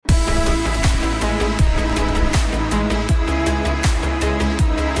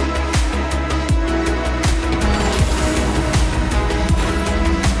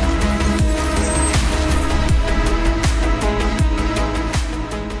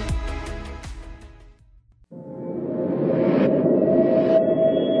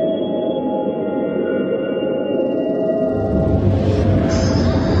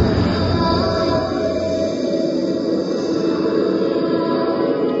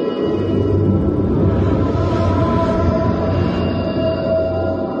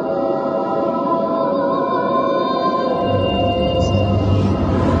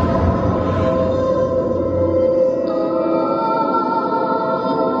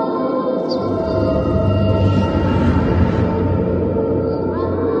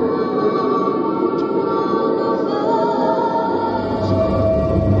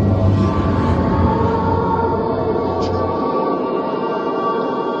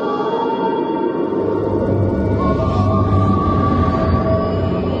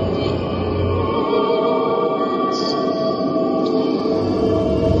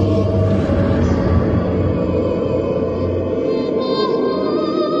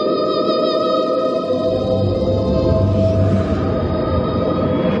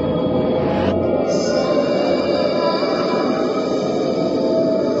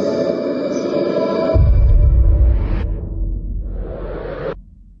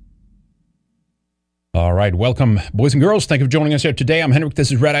right, welcome, boys and girls. Thank you for joining us here today. I'm Henrik.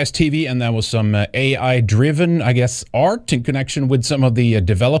 This is Red Eyes TV, and that was some AI-driven, I guess, art in connection with some of the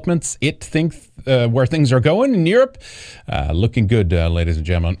developments. Where things are going in Europe. Looking good, ladies and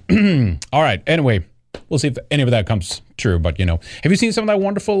gentlemen. All right, anyway, we'll see if any of that comes true. But, you know, have you seen some of that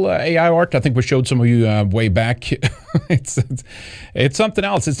wonderful AI art? I think we showed some of you way back. It's something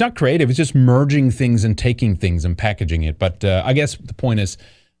else. It's not creative. It's just merging things and taking things and packaging it. But I guess the point is,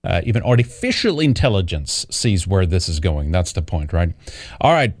 even artificial intelligence sees where this is going. That's the point, right?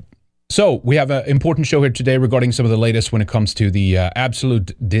 All right. So we have an important show here today regarding some of the latest when it comes to the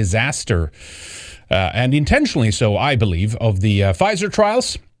absolute disaster, and intentionally so, I believe, of the Pfizer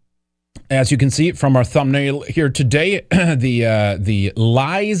trials. As you can see from our thumbnail here today, the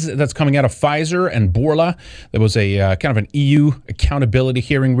lies that's coming out of Pfizer and Bourla. There was a kind of an EU accountability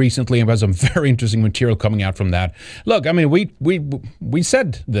hearing recently, and there was some very interesting material coming out from that. Look, I mean, we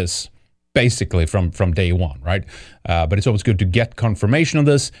said this basically from day one, right? But it's always good to get confirmation of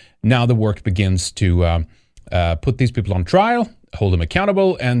this. Now the work begins to put these people on trial, hold them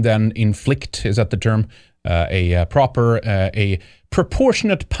accountable, and then inflict, is that the term, a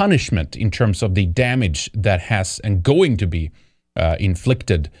proportionate punishment in terms of the damage that has and going to be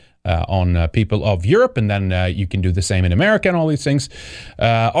inflicted on people of Europe. And then you can do the same in America and all these things.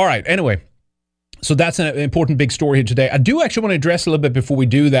 All right, anyway. So that's an important big story here today. I do actually want to address a little bit before we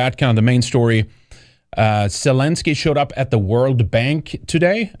do that, kind of the main story. Zelensky showed up at the World Bank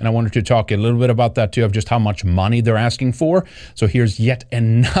today, and I wanted to talk a little bit about that too, of just how much money they're asking for. So here's yet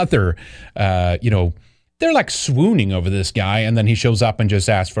another, they're like swooning over this guy, and then he shows up and just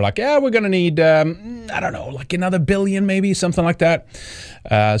asks for like, we're going to need, I don't know, like another billion maybe, something like that.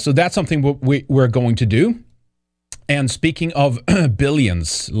 So that's something we're going to do. And speaking of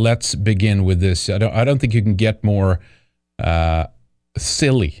billions, let's begin with this. I don't think you can get more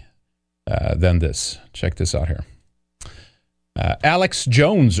silly than this. Check this out here. Alex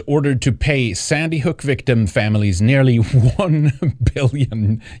Jones ordered to pay Sandy Hook victim families nearly 1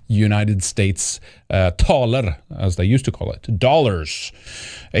 billion United States taler, as they used to call it, dollars.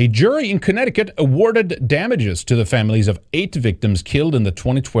 A jury in Connecticut awarded damages to the families of 8 victims killed in the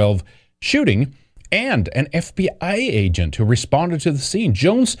 2012 shooting and an FBI agent who responded to the scene.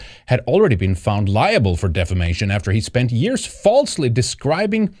 Jones had already been found liable for defamation after he spent years falsely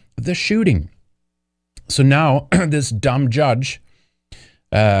describing the shooting. So now this dumb judge,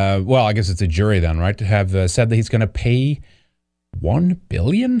 well, I guess it's a jury then, right, have said that he's going to pay $1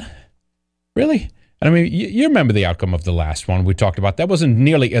 billion? Really? And I mean, you remember the outcome of the last one we talked about. That wasn't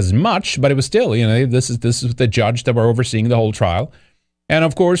nearly as much, but it was still, this is the judge that were overseeing the whole trial. And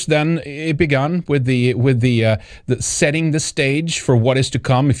of course, then it began with the setting the stage for what is to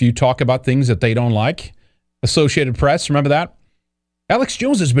come if you talk about things that they don't like. Associated Press, remember that? Alex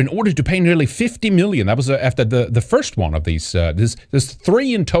Jones has been ordered to pay nearly $50 million. That was after the first one of these. There's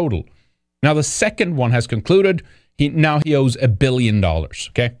 3 in total. Now the second one has concluded. He owes $1 billion.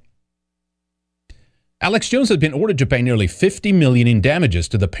 Okay. Alex Jones has been ordered to pay nearly $50 million in damages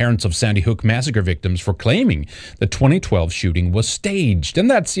to the parents of Sandy Hook massacre victims for claiming the 2012 shooting was staged.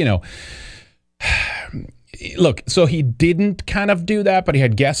 And that's, look, so he didn't kind of do that, but he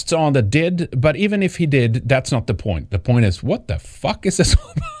had guests on that did. But even if he did, that's not the point. The point is, what the fuck is this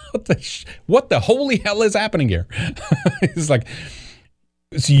all about? What the holy hell is happening here? It's like,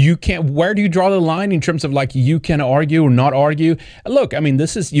 so you can't, where do you draw the line in terms of like you can argue or not argue? Look, I mean,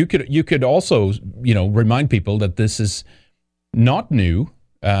 this is, you could also, remind people that this is not new.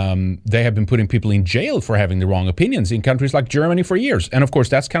 They have been putting people in jail for having the wrong opinions in countries like Germany for years. And of course,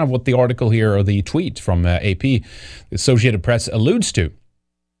 that's kind of what the article here, or the tweet from AP, the Associated Press, alludes to.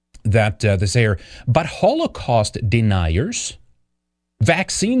 That they say here, but Holocaust deniers,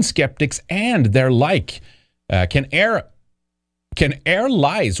 vaccine skeptics, and their like can air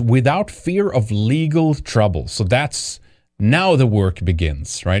lies without fear of legal trouble. So that's now the work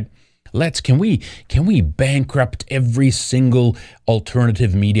begins, right? Can we bankrupt every single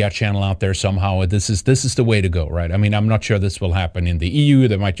alternative media channel out there somehow? This is the way to go, right? I mean, I'm not sure this will happen in the EU.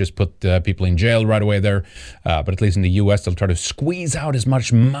 They might just put people in jail right away there. But at least in the US, they'll try to squeeze out as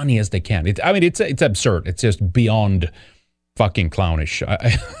much money as they can. It's absurd. It's just beyond fucking clownish.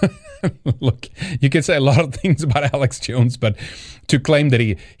 Look, you can say a lot of things about Alex Jones, but to claim that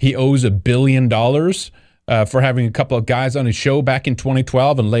he owes $1 billion for having a couple of guys on his show back in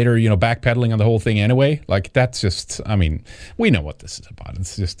 2012 and later, backpedaling on the whole thing anyway, like that's just, I mean, we know what this is about.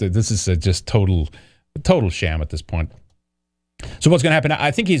 It's just, this is just total sham at this point. So what's going to happen? I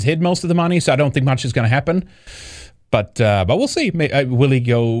think he's hid most of the money, so I don't think much is going to happen. But we'll see. Will he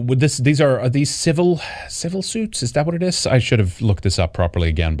go with this? Are these civil suits? Is that what it is? I should have looked this up properly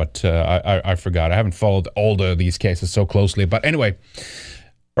again, but I forgot. I haven't followed all these cases so closely. But anyway,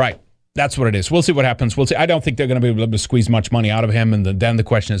 right. That's what it is. We'll see what happens. We'll see. I don't think they're going to be able to squeeze much money out of him. And then the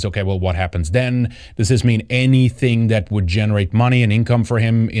question is, okay, well, what happens then? Does this mean anything that would generate money and income for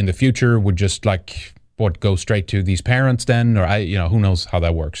him in the future would just go straight to these parents then? Or who knows how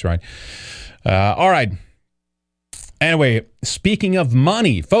that works, right? All right. Anyway, speaking of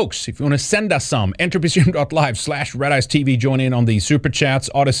money, folks, if you want to send us some, entropystream.live/RedEyes TV, join in on the Super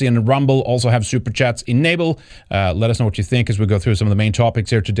Chats. Odyssey and Rumble also have Super Chats enable. Let us know what you think as we go through some of the main topics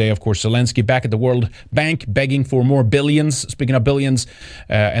here today. Of course, Zelensky back at the World Bank begging for more billions, speaking of billions.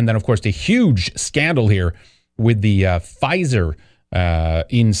 And then, of course, the huge scandal here with the Pfizer,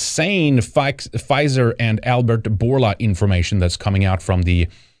 insane Pfizer and Albert Bourla information that's coming out from the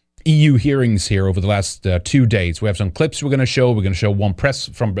EU hearings here over the last 2 days. We have some clips we're going to show. We're going to show one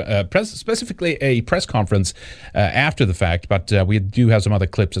specifically a press conference after the fact, but we do have some other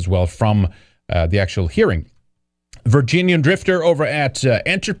clips as well from the actual hearing. Virginian Drifter over at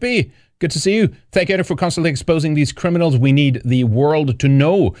Entropy. Good to see you. Thank you for constantly exposing these criminals. We need the world to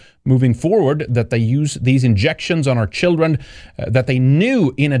know moving forward that they use these injections on our children that they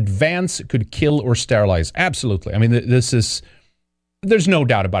knew in advance could kill or sterilize. Absolutely. I mean, there's no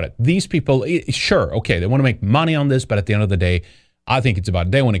doubt about it. These people, sure, okay, they want to make money on this, but at the end of the day, I think it's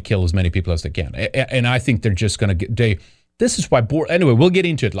about they want to kill as many people as they can. And I think they're just going to this is why anyway, we'll get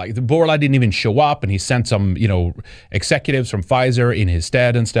into it. Like, the Bourla didn't even show up, and he sent some, executives from Pfizer in his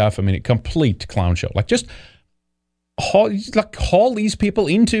stead and stuff. I mean, a complete clown show. Like, just haul these people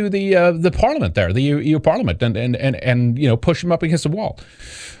into the parliament there, the EU parliament, and push them up against the wall.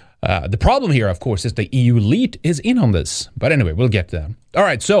 The problem here, of course, is the EU elite is in on this. But anyway, we'll get to that. All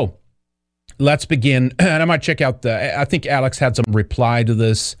right, so let's begin. And I might check out I think Alex had some reply to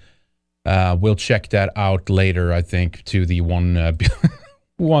this. We'll check that out later, I think, to the 1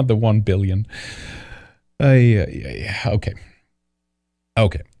 billion. Okay.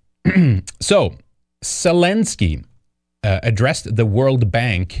 So, Zelensky addressed the World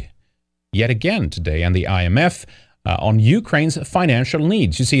Bank yet again today and the IMF. On Ukraine's financial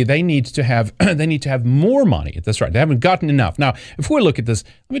needs. You see, they need to have more money. That's right. They haven't gotten enough. Now, if we look at this,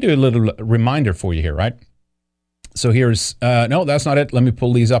 let me do a little reminder for you here, right? So here's no, that's not it. Let me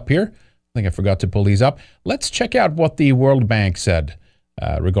pull these up here. I think I forgot to pull these up. Let's check out what the World Bank said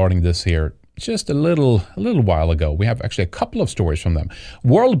regarding this here just a little while ago. We have actually a couple of stories from them.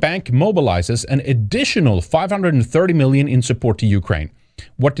 World Bank mobilizes an additional $530 million in support to Ukraine.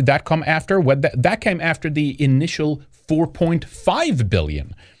 What did that come after? Well, that came after the initial $4.5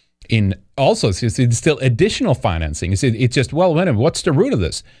 billion in also it's still additional financing. It's just, well, wait a minute, what's the root of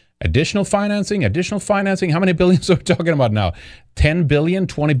this? Additional financing. How many billions are we talking about now? 10 billion,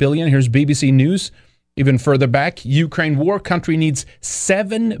 20 billion. Here's BBC News. Even further back, Ukraine war country needs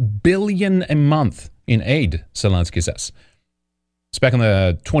 7 billion a month in aid, Zelensky says. It's back on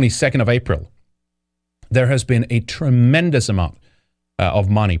the 22nd of April. There has been a tremendous amount of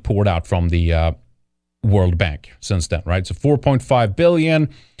money poured out from the World Bank since then, right? So 4.5 billion,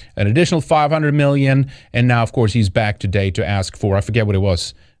 an additional 500 million, and now, of course, he's back today to ask for, I forget what it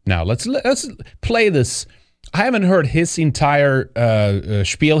was. Now, let's play this. I haven't heard his entire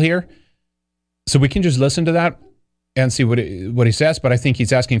spiel here, so we can just listen to that and see what he says, but I think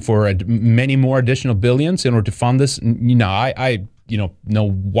he's asking for many more additional billions in order to fund this. I know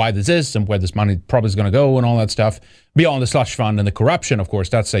why this is and where this money probably is going to go and all that stuff. Beyond the slush fund and the corruption, of course,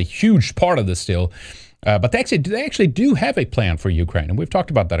 that's a huge part of this still. But they actually do have a plan for Ukraine, and we've talked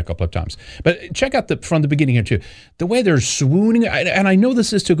about that a couple of times. But check out from the beginning here, too. The way they're swooning, and I know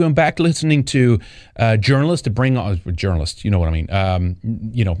this is to going back listening to journalists to bring on, journalists, you know what I mean,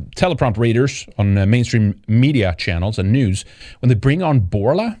 teleprompt readers on mainstream media channels and news. When they bring on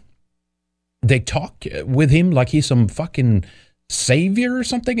Bourla, they talk with him like he's some fucking savior or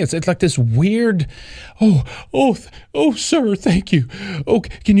something. It's like this weird, sir, thank you. Oh,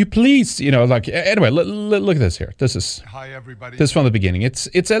 can you please, anyway, look at this here. This is, hi everybody. This is from the beginning.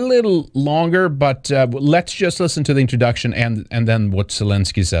 It's a little longer, but let's just listen to the introduction and then what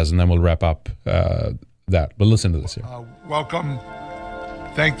Zelensky says, and then we'll wrap up that. But listen to this here. Welcome.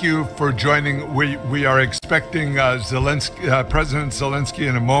 Thank you for joining. We are expecting President Zelensky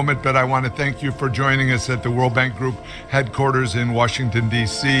in a moment, but I want to thank you for joining us at the World Bank Group headquarters in Washington,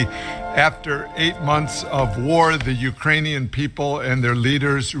 D.C. After 8 months of war, the Ukrainian people and their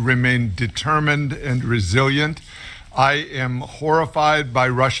leaders remain determined and resilient. I am horrified by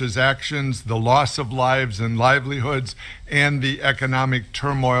Russia's actions, the loss of lives and livelihoods, and the economic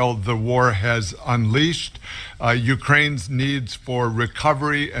turmoil the war has unleashed. Ukraine's needs for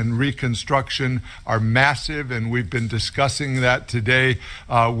recovery and reconstruction are massive, and we've been discussing that today.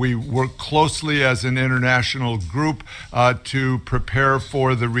 We work closely as an international group to prepare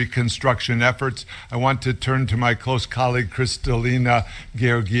for the reconstruction efforts. I want to turn to my close colleague, Kristalina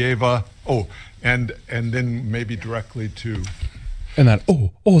Georgieva. And then maybe directly to... And then,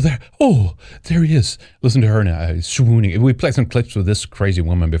 there he is. Listen to her now, he's swooning. We played some clips with this crazy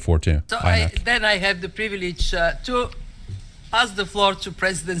woman before, too. So I have the privilege to pass the floor to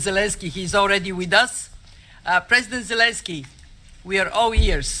President Zelensky. He's already with us. President Zelensky, we are all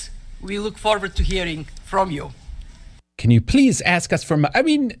ears. We look forward to hearing from you. Can you please ask us for... I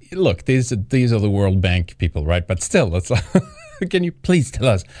mean, look, these are the World Bank people, right? But still, let's... Can you please tell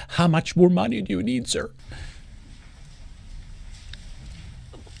us how much more money do you need, sir?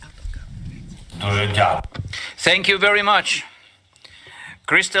 Good job. Thank you very much.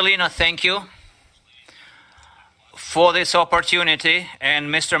 Kristalina, thank you for this opportunity.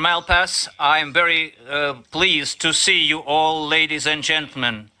 And Mr. Malpass, I am very pleased to see you all, ladies and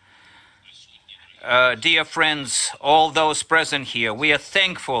gentlemen. Dear friends, all those present here, we are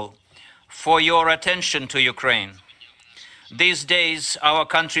thankful for your attention to Ukraine. These days, our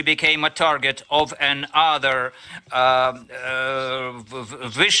country became a target of another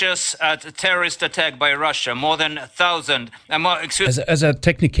vicious terrorist attack by Russia. More than 1,000. As a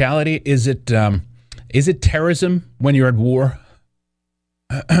technicality, is it terrorism when you're at war?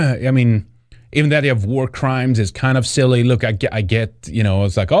 I mean, even that you have war crimes is kind of silly. Look, I get,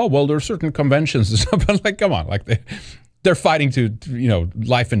 it's like, oh, well, there are certain conventions and stuff. But like, come on, like they're fighting to,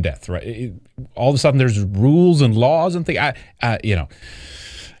 life and death, right? All of a sudden, there's rules and laws and things. Anyway.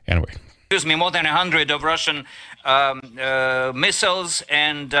 Excuse me, more than 100 of Russian missiles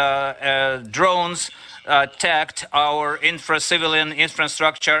and drones attacked our civilian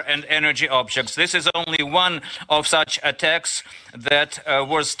infrastructure and energy objects. This is only one of such attacks that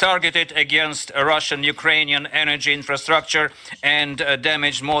was targeted against Russian-Ukrainian energy infrastructure and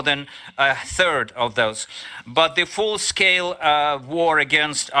damaged more than a third of those. But the full-scale war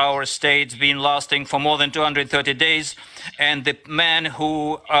against our state's been lasting for more than 230 days, and the man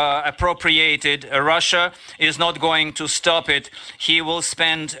who appropriated Russia is not going to stop it. He will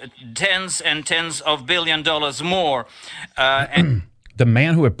spend tens and tens of $billions more. The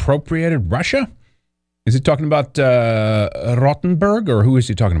man who appropriated Russia? Is he talking about Rottenberg, or who is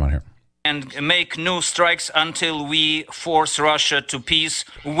he talking about here? And make new strikes until we force Russia to peace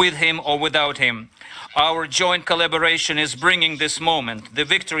with him or without him. Our joint collaboration is bringing this moment, the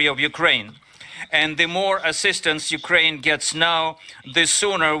victory of Ukraine. And the more assistance Ukraine gets now, the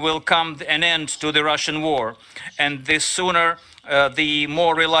sooner will come an end to the Russian war. And the sooner, the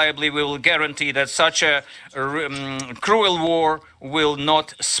more reliably we will guarantee that such a cruel war will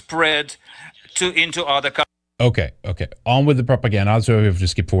not spread into other countries. Okay. On with the propaganda. Also, we've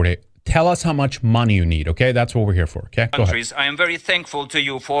just skipped 40. Tell us how much money you need, okay? That's what we're here for, okay? Go ahead. I am very thankful to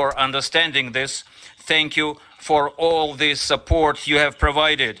you for understanding this. Thank you for all the support you have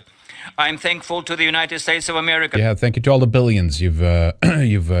provided. I'm thankful to the United States of America. Yeah, thank you to all the billions you've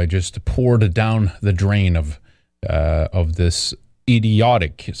just poured down the drain of this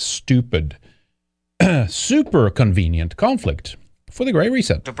idiotic, stupid, super convenient conflict for the Great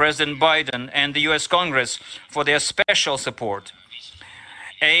Reset. To President Biden and the U.S. Congress for their special support.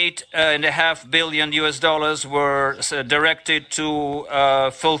 $8.5 billion were directed to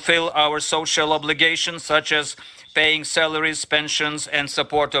fulfill our social obligations, such as paying salaries, pensions, and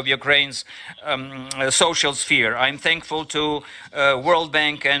support of Ukraine's social sphere. I'm thankful to World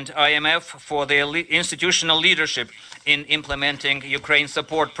Bank and IMF for their institutional leadership in implementing Ukraine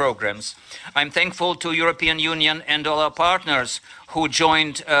support programs. I'm thankful to European Union and all our partners who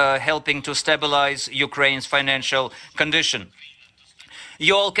joined helping to stabilize Ukraine's financial condition.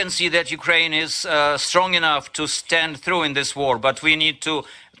 You all can see that Ukraine is strong enough to stand through in this war, but we need to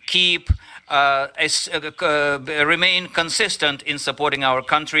remain consistent in supporting our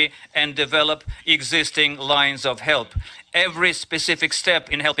country and develop existing lines of help. Every specific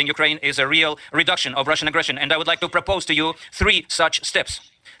step in helping Ukraine is a real reduction of Russian aggression, and I would like to propose to you 3 such steps.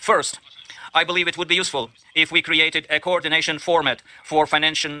 First, I believe it would be useful if we created a coordination format for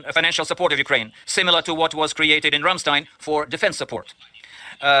financial support of Ukraine, similar to what was created in Ramstein for defense support.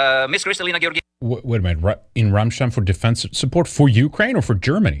 Ms. Kristalina Georgieva. Wait a minute. In Ramstein for defense support for Ukraine or for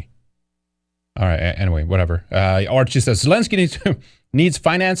Germany? All right. Anyway, whatever. Archie says Zelensky needs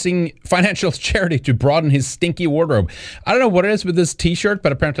financial charity to broaden his stinky wardrobe. I don't know what it is with this T-shirt,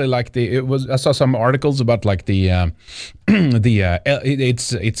 but apparently, like I saw some articles about like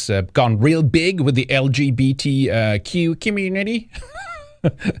it's gone real big with the LGBTQ community.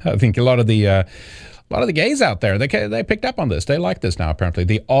 I think a lot of the gays out there, they picked up on this. They like this now. Apparently,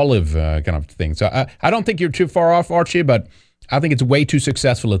 the olive kind of thing. So I don't think you're too far off, Archie, but I think it's way too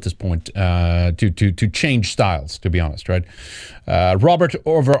successful at this point to change styles, to be honest, right? Robert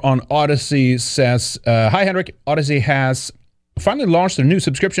over on Odyssey says, hi, Henrik. Odyssey has finally launched their new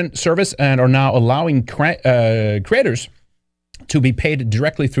subscription service and are now allowing creators to be paid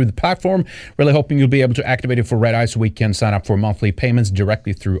directly through the platform. Really hoping you'll be able to activate it for Red Eye so we can sign up for monthly payments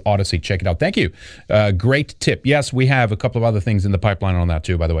directly through Odyssey. Check it out. Thank you. Great tip. Yes, we have a couple of other things in the pipeline on that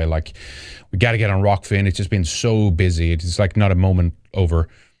too, by the way. Like, we got to get on Rockfin. It's just been so busy. It's like not a moment over.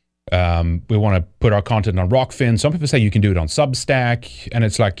 We want to put our content on Rockfin. Some people say you can do it on Substack, and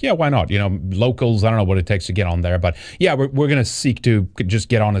it's like, yeah, why not? You know, locals, I don't know what it takes to get on there, but yeah, we're going to seek to just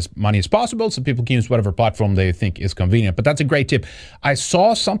get on as many as possible so people can use whatever platform they think is convenient. But that's a great tip. I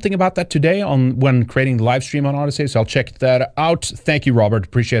saw something about that today when creating the live stream on Odyssey, so I'll check that out. Thank you, Robert.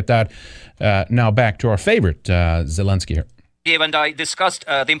 Appreciate that. Now back to our favorite, Zelensky here. And I discussed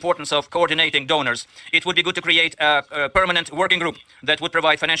the importance of coordinating donors. It would be good to create a permanent working group that would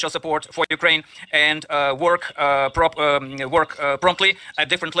provide financial support for Ukraine and work promptly at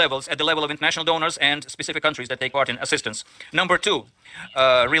different levels, at the level of international donors and specific countries that take part in assistance. Number two,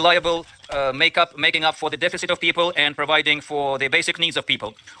 reliable making up for the deficit of people and providing for the basic needs of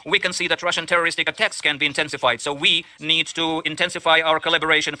people. We can see that Russian terroristic attacks can be intensified, so we need to intensify our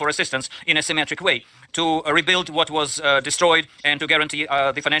collaboration for assistance in a symmetric way to rebuild what was destroyed and to guarantee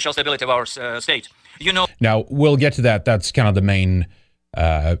the financial stability of our state. Now, we'll get to that. That's kind of the main,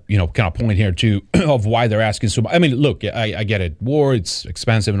 kind of point here, too, of why they're asking so much. I mean, look, I get it. War, it's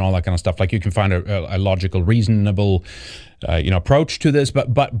expensive and all that kind of stuff. Like, you can find a logical, reasonable, approach to this.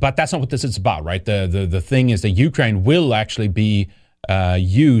 But that's not what this is about, right? The thing is that Ukraine will actually be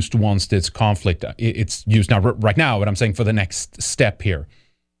used once this conflict, it's used now, right now, but I'm saying for the next step here.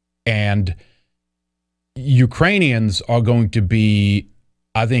 And Ukrainians are going to be,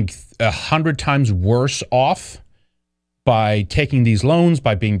 I think, 100 times worse off by taking these loans,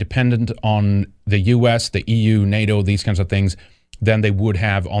 by being dependent on the U.S., the EU, NATO, these kinds of things, than they would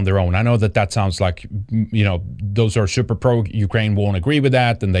have on their own. I know that sounds like, those are super pro-Ukraine won't agree with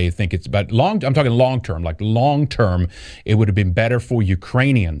that, and they think it's, but I'm talking long-term, like long-term, it would have been better for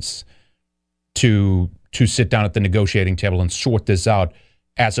Ukrainians to sit down at the negotiating table and sort this out,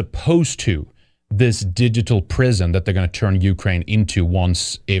 as opposed to this digital prison that they're going to turn Ukraine into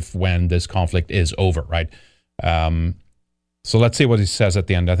when this conflict is over, right? So let's see what he says at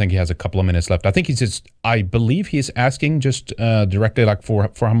the end. I think he has a couple of minutes left. I believe he's asking just directly, like, for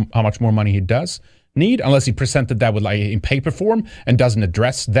how much more money he does need, unless he presented that with, like, in paper form and doesn't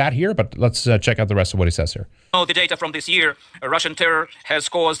address that here. But let's check out the rest of what he says here. The data from this year, Russian terror has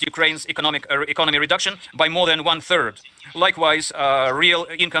caused Ukraine's economy reduction by more than 1/3. Likewise, real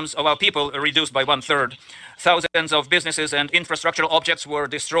incomes of our people are reduced by 1/3. Thousands of businesses and infrastructural objects were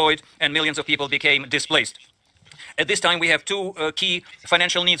destroyed, and millions of people became displaced. At this time, we have two key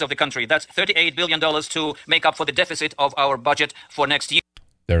financial needs of the country. That's $38 billion to make up for the deficit of our budget for next year.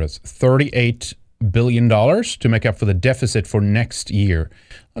 There it is, $38 billion to make up for the deficit for next year.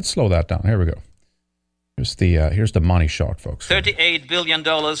 Let's slow that down. Here we go. Here's the money shot, folks. $38 billion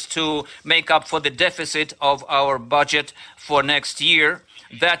to make up for the deficit of our budget for next year.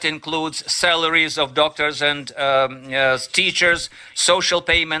 That includes salaries of doctors and teachers, social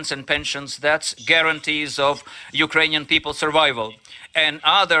payments and pensions. That's guarantees of Ukrainian people's survival. And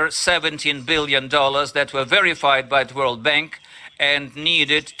other $17 billion that were verified by the World Bank and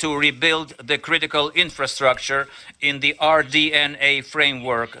needed to rebuild the critical infrastructure in the RDNA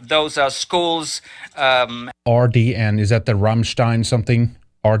framework. Those are schools. RDN, is that the Rammstein something?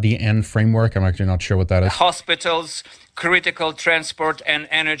 RDN framework? I'm actually not sure what that is. Hospitals, critical transport and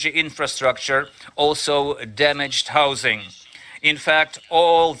energy infrastructure, also damaged housing. In fact,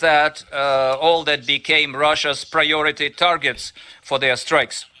 all that became Russia's priority targets for their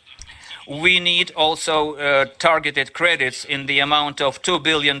strikes. We need also targeted credits in the amount of $2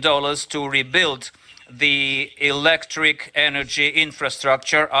 billion to rebuild the electric energy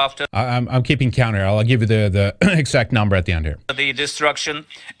infrastructure after I'm keeping count here. I'll give you the exact number at the end here. The destruction,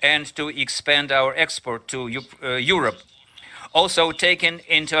 and to expand our export to Europe. Also, taking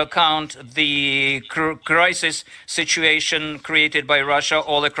into account the crisis situation created by Russia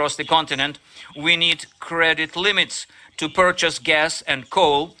all across the continent, we need credit limits to purchase gas and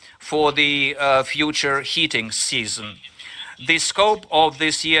coal for the future heating season. The scope of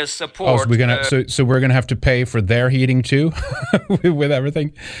this year's support. So we're gonna have to pay for their heating too, with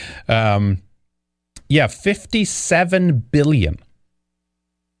everything. 57 billion.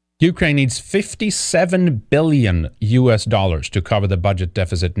 Ukraine needs $57 billion to cover the budget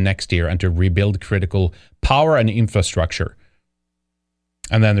deficit next year and to rebuild critical power and infrastructure.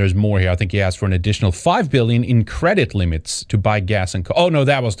 And then there's more here. I think he asked for an additional $5 billion in credit limits to buy gas and coal. Oh no,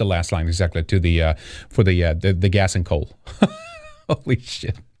 that was the last line exactly to the for the gas and coal. Holy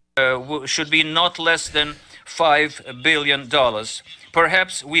shit! Should be not less than $5 billion.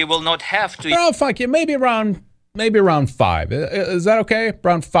 Perhaps we will not have to. Oh fuck yeah, maybe around 5. Is that okay?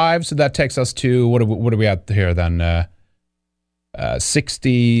 Around 5. So that takes us to what are we at here then?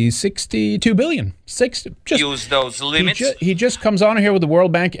 62 billion. Use those limits. He just comes on here with the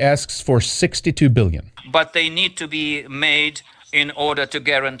World Bank, asks for 62 billion. But they need to be made in order to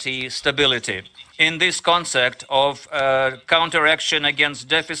guarantee stability. In this concept of counteraction against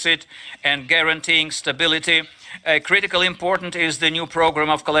deficit and guaranteeing stability, critically important is the new program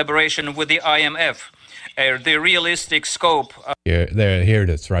of collaboration with the IMF. The realistic scope. Here it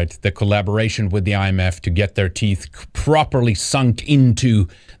is, right? The collaboration with the IMF to get their teeth properly sunk into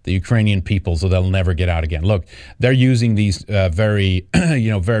the Ukrainian people so they'll never get out again. Look, they're using these very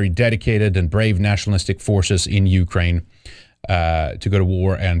dedicated and brave nationalistic forces in Ukraine to go to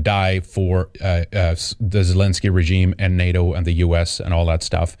war and die for the Zelensky regime and NATO and the US and all that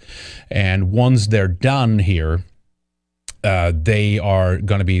stuff. And once they're done here, they are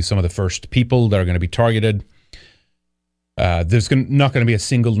going to be some of the first people that are going to be targeted. There's not going to be a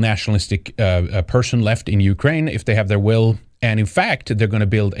single nationalistic person left in Ukraine if they have their will. And in fact, they're going to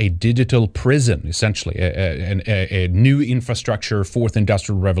build a digital prison, essentially, a new infrastructure, fourth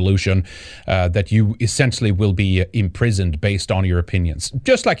industrial revolution, that you essentially will be imprisoned based on your opinions.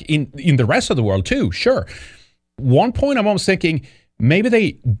 Just like in the rest of the world, too, sure. One point I'm almost thinking, maybe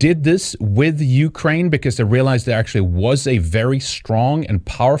they did this with Ukraine because they realized there actually was a very strong and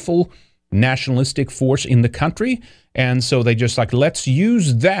powerful nationalistic force in the country. And so they just like, let's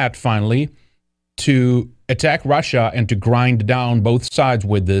use that finally to attack Russia and to grind down both sides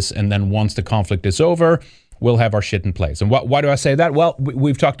with this. And then once the conflict is over, we'll have our shit in place. And why do I say that? Well,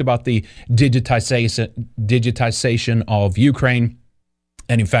 we've talked about the digitization of Ukraine.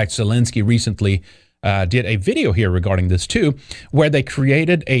 And in fact, Zelensky recently did a video here regarding this too, where they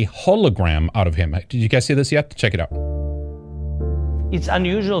created a hologram out of him. Did you guys see this yet? Check it out. It's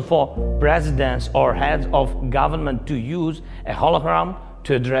unusual for presidents or heads of government to use a hologram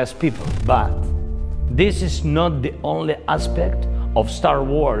to address people, but this is not the only aspect of Star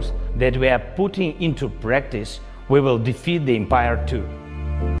Wars that we are putting into practice. We will defeat the Empire too.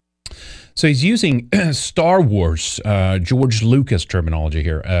 So he's using Star Wars, George Lucas terminology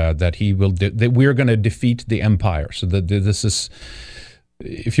here, that he will that we're going to defeat the Empire. So this is,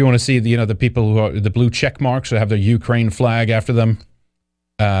 if you want to see the people who are the blue check marks that have their Ukraine flag after them,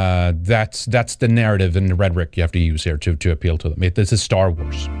 that's the narrative and the rhetoric you have to use here to appeal to them. This is Star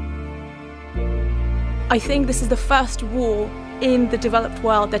Wars. I think this is the first war in the developed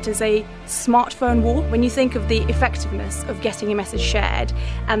world that is a smartphone war. When you think of the effectiveness of getting a message shared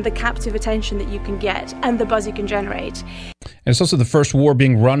and the captive attention that you can get and the buzz you can generate. And it's also the first war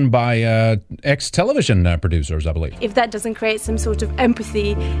being run by ex-television producers, I believe. If that doesn't create some sort of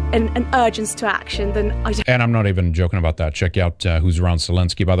empathy and an urgency to action, then I don't... And I'm not even joking about that. Check out who's around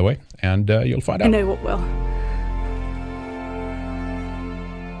Zelensky, by the way, and you'll find out. I know what will.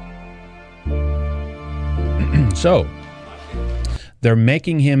 So, they're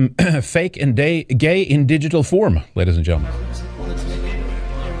making him fake and gay in digital form, ladies and gentlemen.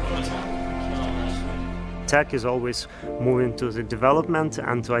 Tech is always moving to the development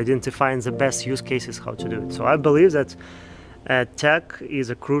and to identifying the best use cases how to do it. So I believe that tech is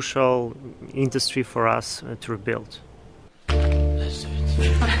a crucial industry for us to rebuild.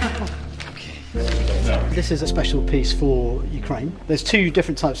 This is a special piece for Ukraine. There's 2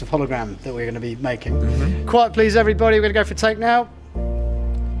 different types of hologram that we're going to be making. Mm-hmm. Quiet please everybody, we're going to go for take now.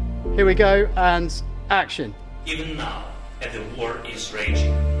 Here we go, and action. Even now, as the war is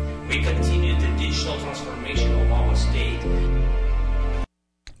raging, we continue the digital transformation of our state.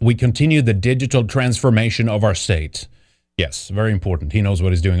 We continue the digital transformation of our state. Yes, very important. He knows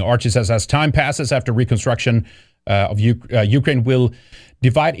what he's doing. Archie says, as time passes after reconstruction of Ukraine will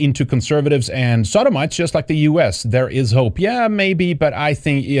divide into conservatives and sodomites, just like the U.S. There is hope. Yeah, maybe, but I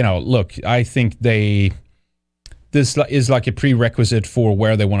think, look, I think they this is like a prerequisite for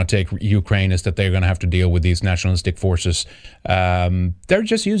where they want to take Ukraine, is that they're going to have to deal with these nationalistic forces. They're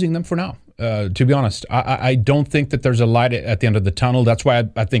just using them for now. To be honest, I don't think that there's a light at the end of the tunnel. That's why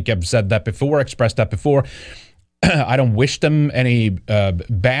I think I've said that before, expressed that before. I don't wish them any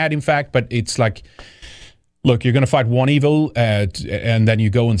bad, in fact, but it's like, look, you're going to fight one evil, and then you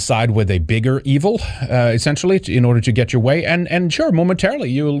go and side with a bigger evil, essentially, in order to get your way. And sure,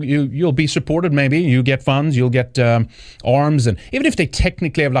 momentarily, you'll be supported. Maybe you get funds, you'll get arms, and even if they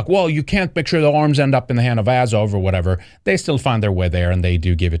technically have like, well, you can't make sure the arms end up in the hand of Azov or whatever, they still find their way there, and they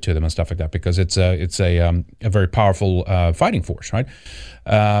do give it to them and stuff like that, because it's a very powerful fighting force, right?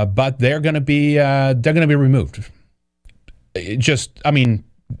 But they're going to be removed.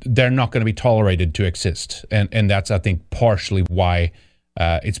 They're not going to be tolerated to exist. And that's, I think, partially why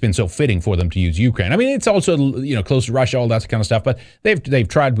it's been so fitting for them to use Ukraine. I mean, it's also, close to Russia, all that kind of stuff. But they've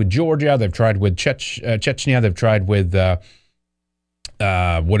tried with Georgia, they've tried with Chechnya, they've tried with, what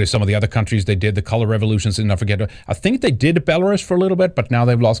are some of the other countries they did, the color revolutions, and I forget. I think they did Belarus for a little bit, but now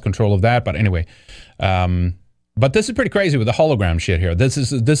they've lost control of that. But anyway, but this is pretty crazy with the hologram shit here. This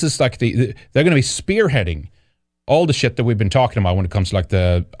is like they're going to be spearheading all the shit that we've been talking about when it comes to like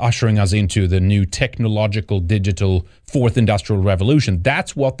the ushering us into the new technological, digital fourth industrial revolution.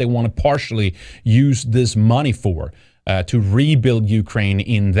 That's what they want to partially use this money for, to rebuild Ukraine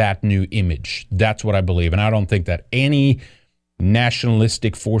in that new image. That's what I believe. And I don't think that any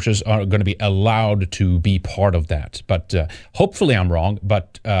nationalistic forces are going to be allowed to be part of that. But hopefully I'm wrong,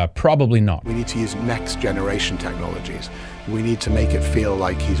 but probably not. We need to use next generation technologies. We need to make it feel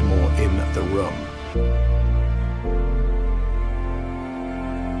like he's more in the room.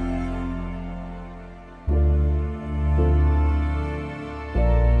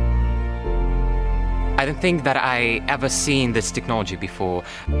 I don't think that I ever seen this technology before.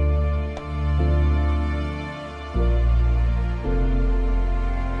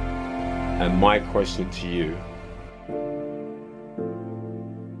 And my question to you.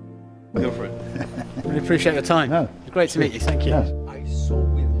 Go for it. Really appreciate your time. No, it's great to meet you. Thank you. I saw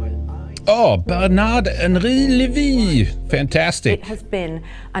with my eyes. Oh, Bernard-Henri Lévy. Fantastic. It has been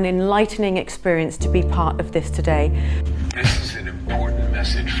an enlightening experience to be part of this today. This is an important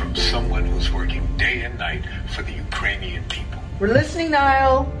message from someone who's working day and night for the Ukrainian people. We're listening,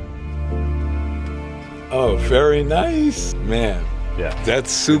 Niall. Oh, very nice. Man, yeah,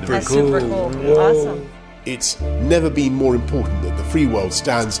 that's super cool. Super cool. Whoa. Awesome. It's never been more important that the free world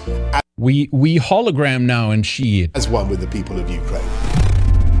stands We hologram now and see it. as one with the people of Ukraine.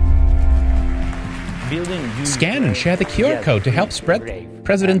 Scan and share the QR code to help spread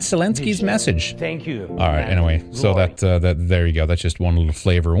President Zelensky's message. Thank you. All right. Anyway, so that there you go. That's just one little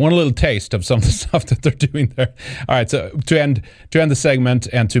flavor, one little taste of some of the stuff that they're doing there. All right. So to end the segment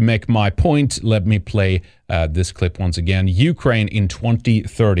and to make my point, let me play this clip once again. Ukraine in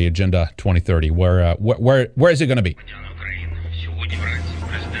 2030, Agenda 2030. Where is it going to be?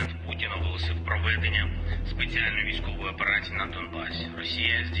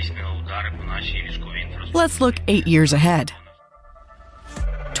 Let's look 8 years ahead.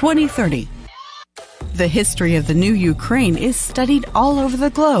 2030. The history of the new Ukraine is studied all over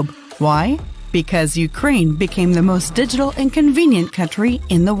the globe. Why? Because Ukraine became the most digital and convenient country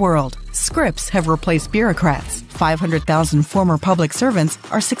in the world. Scripts have replaced bureaucrats. 500,000 former public servants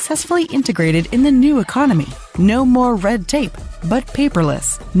are successfully integrated in the new economy. No more red tape, but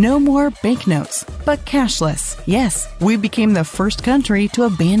paperless. No more banknotes, but cashless. Yes, we became the first country to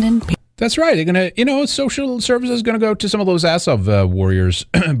abandon paper. That's right. They're going to, social services is going to go to some of those Azov warriors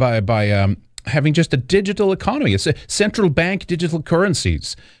by having just a digital economy. It's a central bank digital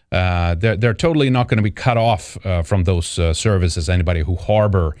currencies. They're totally not going to be cut off from those services. Anybody who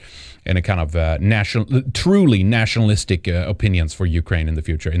harbor any kind of truly nationalistic opinions for Ukraine in the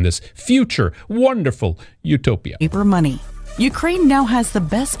future, in this future wonderful utopia. Paper money. Ukraine now has the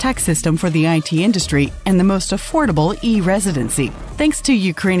best tax system for the IT industry and the most affordable e-residency. Thanks to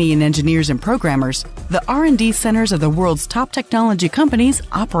Ukrainian engineers and programmers, the R&D centers of the world's top technology companies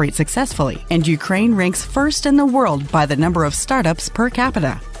operate successfully, and Ukraine ranks first in the world by the number of startups per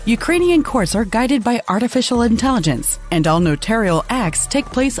capita. Ukrainian courts are guided by artificial intelligence, and all notarial acts take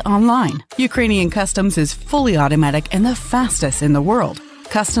place online. Ukrainian customs is fully automatic and the fastest in the world.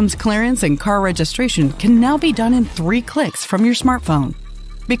 Customs clearance and car registration can now be done in 3 clicks from your smartphone.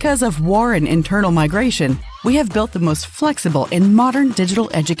 Because of war and internal migration, we have built the most flexible and modern digital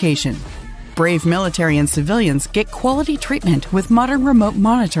education. Brave military and civilians get quality treatment with modern remote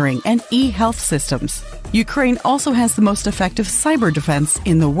monitoring and e-health systems. Ukraine also has the most effective cyber defense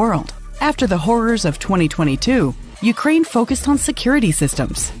in the world. After the horrors of 2022, Ukraine focused on security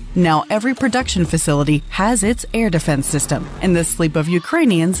systems. Now every production facility has its air defense system, and the sleep of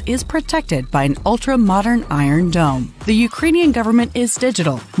Ukrainians is protected by an ultra-modern Iron Dome. The Ukrainian government is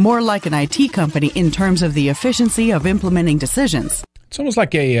digital, more like an IT company in terms of the efficiency of implementing decisions. It's almost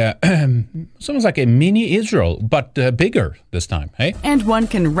like a mini Israel, but bigger this time, hey? And one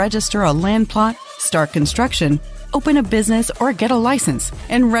can register a land plot, start construction, open a business or get a license,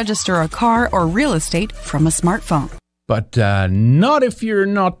 and register a car or real estate from a smartphone. But not if you're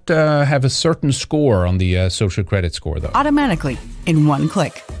not have a certain score on the social credit score, though. Automatically, in one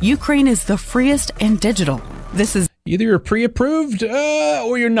click. Ukraine is the freest and digital. This is either you're pre-approved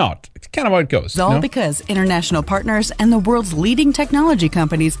or you're not. It's kind of how it goes. It's all because international partners and the world's leading technology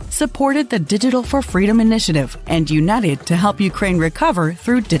companies supported the Digital for Freedom initiative and united to help Ukraine recover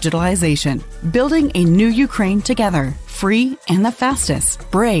through digitalization. Building a new Ukraine together. Free and the fastest.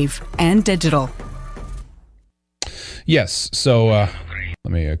 Brave and digital. Yes, so let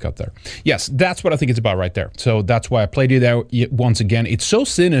me cut there. Yes, that's what I think it's about right there. So that's why I played you there once again. It's so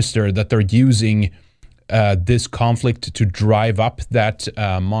sinister that they're using this conflict to drive up that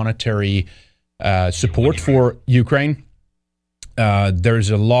monetary support for Ukraine.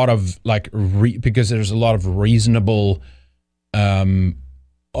 There's a lot of because there's a lot of reasonable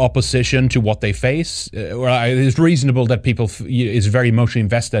opposition to what they face. It's reasonable that people is very emotionally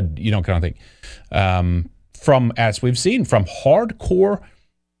invested, kind of thing. From, as we've seen, from hardcore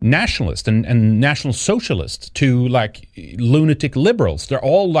nationalists and national socialists to lunatic liberals. They're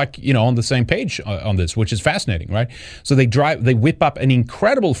all on the same page on this, which is fascinating, right? So they whip up an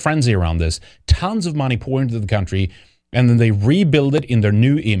incredible frenzy around this, tons of money poured into the country, and then they rebuild it in their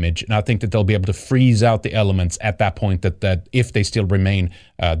new image. And I think that they'll be able to freeze out the elements at that point that if they still remain,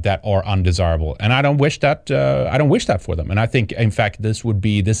 that are undesirable. And I don't wish that. I don't wish that for them. And I think, in fact, this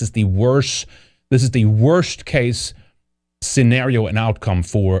is the worst case scenario and outcome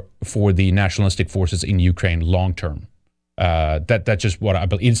for the nationalistic forces in Ukraine long term. That's just what I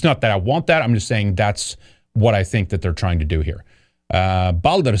believe. It's not that I want that. I'm just saying that's what I think that they're trying to do here.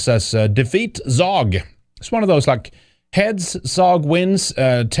 Balder says, defeat Zog. It's one of those heads Zog wins,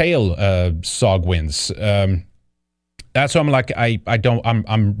 tail Zog wins. That's why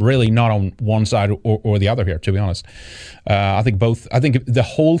I'm really not on one side or the other here, to be honest. I think both. I think the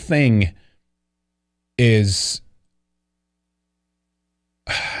whole thing is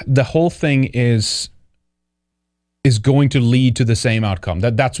going to lead to the same outcome.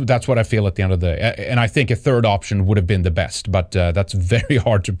 That's what I feel at the end of the day. And I think a third option would have been the best, but that's very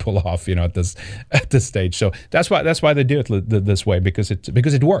hard to pull off, at this stage. So that's why they do it this way, because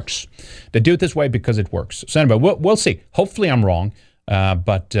it works. They do it this way because it works. So anyway, we'll see. Hopefully I'm wrong,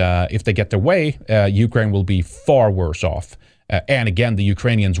 but if they get their way, Ukraine will be far worse off. And again, the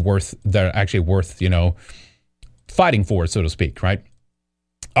Ukrainians they're actually worth, fighting for, so to speak, right?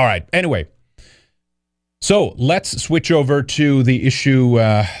 All right. Anyway, so let's switch over to the issue.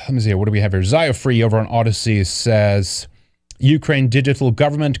 Let me see. What do we have here? Ziofree over on Odyssey says, Ukraine digital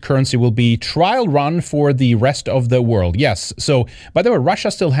government currency will be trial run for the rest of the world. Yes. So, by the way,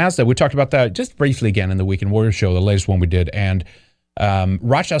 Russia still has that. We talked about that just briefly again in the Weekend Warrior show, the latest one we did. And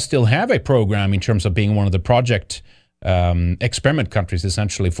Russia still have a program in terms of being one of the project experiment countries,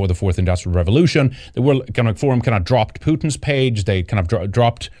 essentially, for the Fourth Industrial Revolution. The World Economic Forum kind of dropped Putin's page. They kind of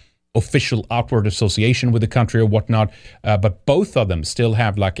dropped official outward association with the country or whatnot. But both of them still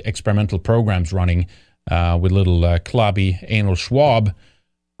have experimental programs running with little clubby anal Schwab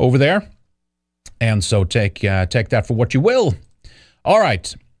over there. And so take that for what you will. All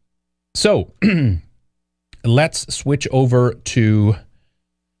right. So let's switch over to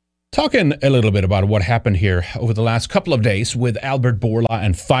talking a little bit about what happened here over the last couple of days with Albert Bourla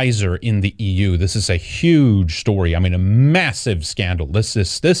and Pfizer in the EU. This is a huge story. I mean, a massive scandal.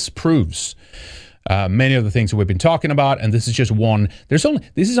 This proves many of the things that we've been talking about, and this is just one. This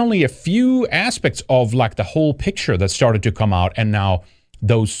is only a few aspects of the whole picture that started to come out, and now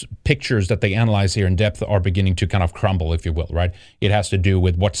those pictures that they analyze here in depth are beginning to kind of crumble, if you will, right? It has to do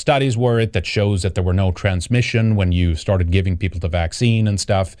with what studies were it that shows that there were no transmission when you started giving people the vaccine and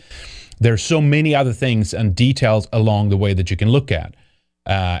stuff. There's so many other things and details along the way that you can look at.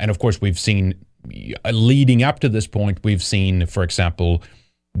 And of course, we've seen, leading up to this point, we've seen, for example,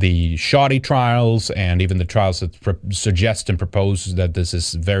 the shoddy trials and even the trials that suggest and propose that this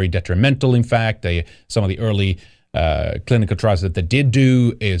is very detrimental. In fact, some of the early clinical trials that they did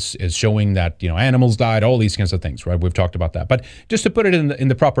do is showing that animals died, all these kinds of things, right? We've talked about that, but just to put it in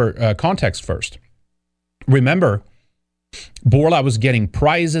the proper context first. Remember, Bourla was getting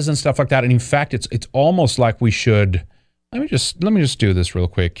prizes and stuff like that, and in fact, it's almost like we should. Let me just do this real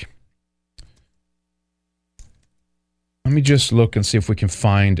quick. Let me just look and see if we can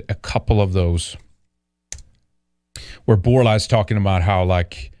find a couple of those where Bourla is talking about how,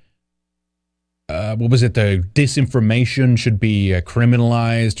 like, what was it? The disinformation should be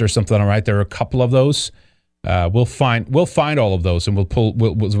criminalized or something. All right, there are a couple of those. We'll find all of those, and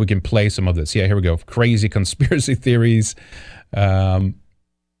we can play some of this. Yeah, here we go. Crazy conspiracy theories. Let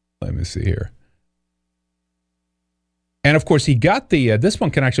me see here. And of course, he got the. This one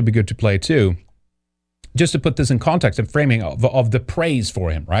can actually be good to play too. Just to put this in context and framing of the praise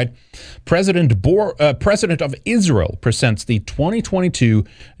for him, right? President of Israel presents the 2022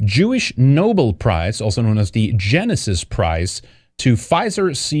 Jewish Nobel Prize, also known as the Genesis Prize, to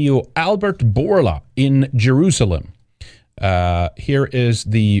Pfizer CEO Albert Bourla in Jerusalem. Here is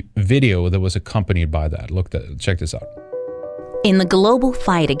the video that was accompanied by that. Check this out. In the global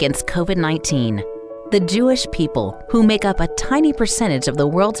fight against COVID-19, the Jewish people, who make up a tiny percentage of the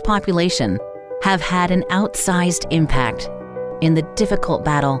world's population, have had an outsized impact in the difficult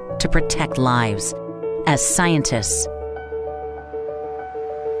battle to protect lives. As scientists,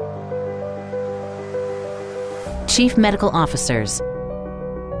 chief medical officers,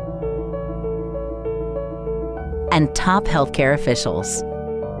 and top healthcare officials.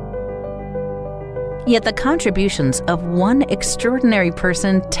 Yet the contributions of one extraordinary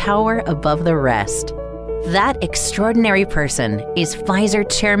person tower above the rest. That extraordinary person is Pfizer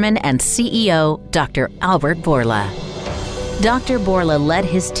Chairman and CEO Dr. Albert Bourla. Dr. Bourla led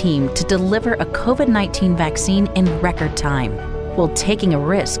his team to deliver a COVID-19 vaccine in record time, while taking a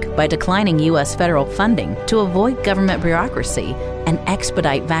risk by declining U.S. federal funding to avoid government bureaucracy and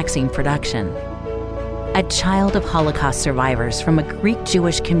expedite vaccine production. A child of Holocaust survivors from a Greek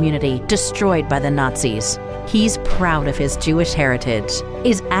Jewish community destroyed by the Nazis, he's proud of his Jewish heritage,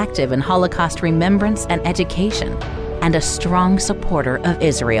 is active in Holocaust remembrance and education, and a strong supporter of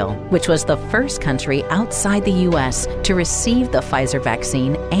Israel, which was the first country outside the U.S. to receive the Pfizer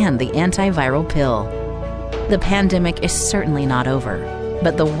vaccine and the antiviral pill. The pandemic is certainly not over,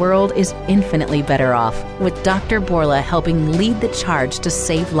 but the world is infinitely better off with Dr. Bourla helping lead the charge to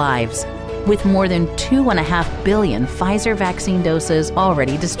save lives, with more than 2.5 billion Pfizer vaccine doses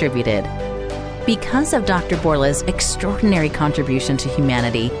already distributed. Because of Dr. Bourla's extraordinary contribution to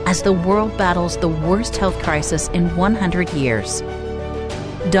humanity as the world battles the worst health crisis in 100 years,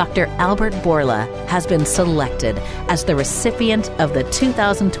 Dr. Albert Bourla has been selected as the recipient of the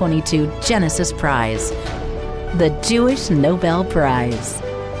 2022 Genesis Prize, the Jewish Nobel Prize.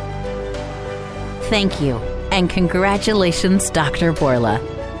 Thank you, and congratulations, Dr. Bourla.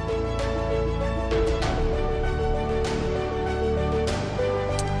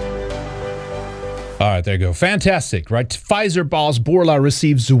 All right, there you go. Fantastic, right? Pfizer boss Bourla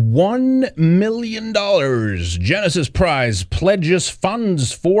receives $1 million. Genesis Prize pledges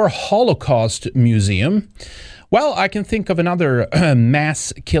funds for Holocaust Museum. Well, I can think of another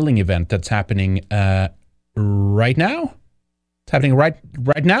mass killing event that's happening right now. It's happening right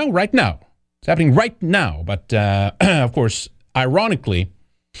now. It's happening right now. But, of course, ironically,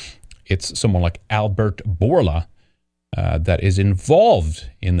 it's someone like Albert Bourla that is involved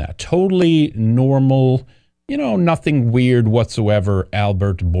in that. Totally normal, nothing weird whatsoever,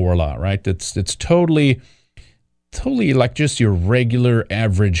 Albert Bourla, right? It's totally like just your regular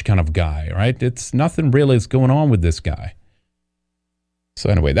average kind of guy, right? It's nothing really is going on with this guy. So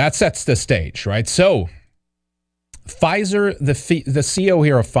anyway, that sets the stage, right? So Pfizer, the CEO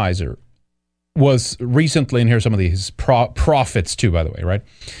here of Pfizer was recently, and here's some of these profits too, by the way, right?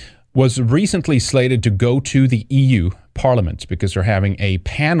 Was recently slated to go to the EU Parliament because they're having a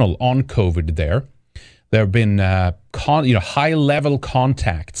panel on COVID there. There have been high-level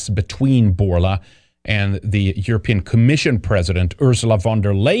contacts between Bourla and the European Commission President Ursula von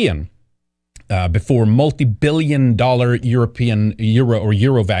der Leyen before multi-billion-dollar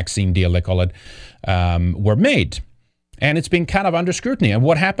Euro vaccine deal, they call it, were made. And it's been kind of under scrutiny. And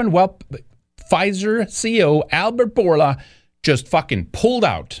what happened? Well, Pfizer CEO Albert Bourla just fucking pulled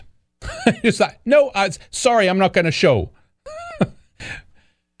out. It's like, no, sorry, I'm not going to show.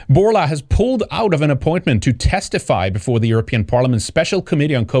 Bourla has pulled out of an appointment to testify before the European Parliament's Special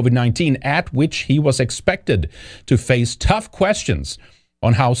Committee on COVID-19, at which he was expected to face tough questions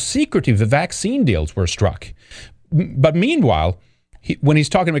on how secretive the vaccine deals were struck. But meanwhile, when he's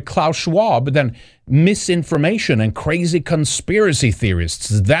talking with Klaus Schwab, then misinformation and crazy conspiracy theorists,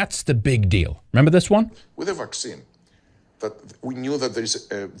 that's the big deal. Remember this one? With the vaccine, that we knew that there is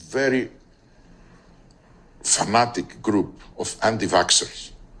a very fanatic group of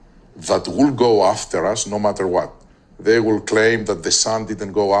anti-vaxxers that will go after us no matter what. They will claim that the sun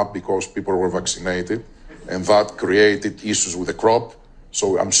didn't go up because people were vaccinated, and that created issues with the crop,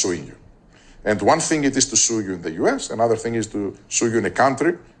 so I'm suing you. And one thing it is to sue you in the US, another thing is to sue you in a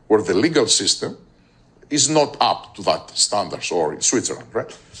country where the legal system is not up to that standards, or in Switzerland,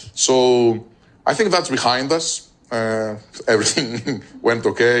 right? So I think that's behind us. Everything went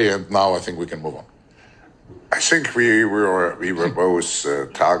okay, and now I think we can move on. I think we were both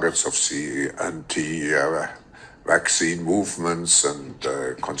targets of the anti-vaccine movements and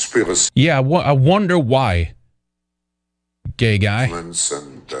conspiracy. Yeah, I wonder why. Gay guy. And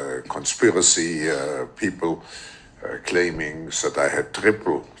conspiracy people claiming that I had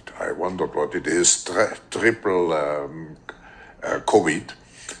triple. I wondered what it is. Triple COVID.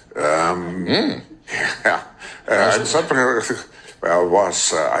 Yeah. I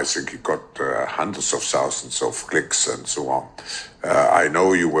think he got hundreds of thousands of clicks and so on. I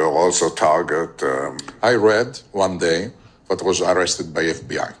know you were also target. I read one day that was arrested by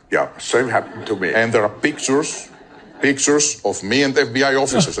FBI. Yeah, same happened to me. And there are pictures of me and FBI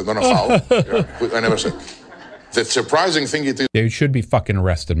officers. I don't know how. I never said. The surprising thing it is... They should be fucking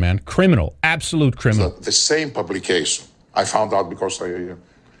arrested, man. Criminal. Absolute criminal. The same publication. I found out because I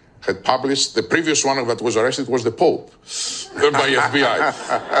had published... The previous one that was arrested was the Pope by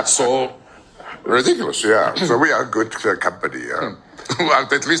FBI. So... Ridiculous, yeah. So we are good company. Well,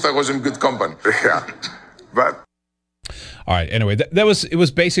 at least I was in good company. Yeah. But... All right. Anyway, it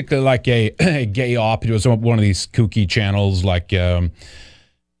was basically like a gay op. It was one of these kooky channels, like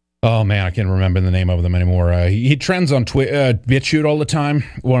oh man, I can't remember the name of them anymore. He trends on BitChute all the time.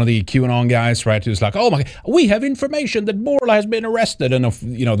 One of the QAnon guys, right? He was like, "Oh my, we have information that Bourla has been arrested," and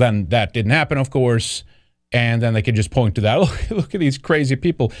then that didn't happen, of course. And then they could just point to that. Look at these crazy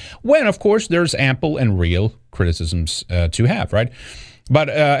people. When, of course, there's ample and real criticisms to have, right? But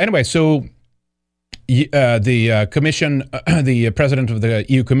anyway, so. The commission, the president of the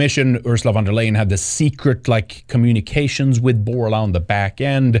EU Commission, Ursula von der Leyen, had the secret communications with Bourla on the back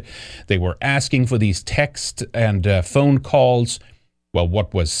end. They were asking for these text and phone calls. Well,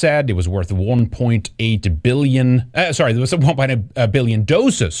 what was said, it was worth 1.8 billion. Sorry, there was 1.8 billion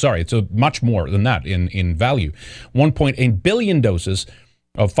doses. Sorry, it's much more than that in value. 1.8 billion doses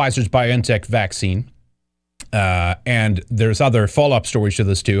of Pfizer's BioNTech vaccine. And there's other follow-up stories to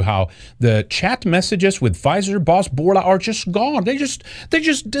this too, how the chat messages with Pfizer boss Bourla are just gone. They just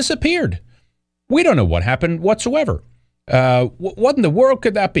disappeared. We don't know what happened whatsoever. What in the world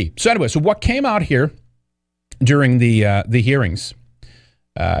could that be? So anyway, so what came out here during the hearings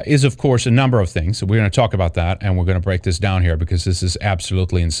is, of course, a number of things. So we're going to talk about that, and we're going to break this down here because this is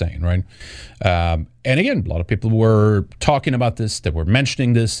absolutely insane, right? And again, a lot of people were talking about this. They were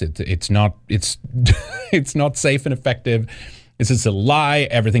mentioning this. It's not safe and effective. This is a lie.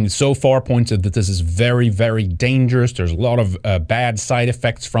 Everything so far pointed that this is very, very dangerous. There's a lot of bad side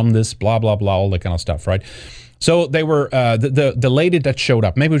effects from this. Blah blah blah. All that kind of stuff, right? So they were the lady that showed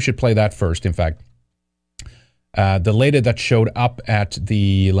up. Maybe we should play that first. In fact. The lady that showed up at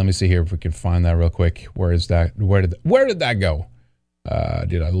the, let me see here if we can find that real quick. Where is that? Where did that go?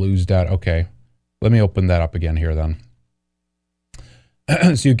 Did I lose that? Okay. Let me open that up again here then.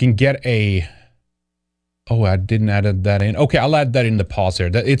 So you can get a, oh, I didn't add that in. Okay, I'll add that in the pause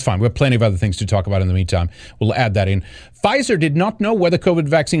here. It's fine. We have plenty of other things to talk about in the meantime. We'll add that in. Pfizer did not know whether COVID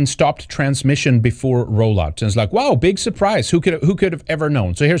vaccine stopped transmission before rollout. And it's like, wow, big surprise. Who could have ever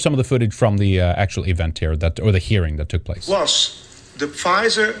known? So here's some of the footage from the actual event here, or the hearing that took place. Was the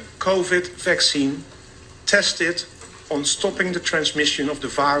Pfizer COVID vaccine tested on stopping the transmission of the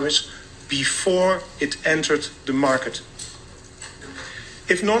virus before it entered the market?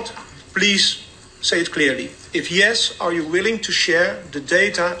 If not, please say it clearly. If yes, are you willing to share the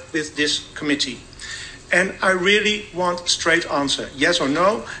data with this committee? And I really want a straight answer, yes or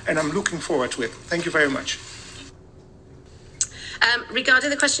no, and I'm looking forward to it. Thank you very much. Regarding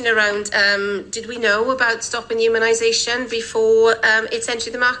the question around, did we know about stopping immunisation before it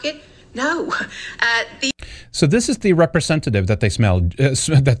entered the market? No. So this is the representative that they smelled. Yeah,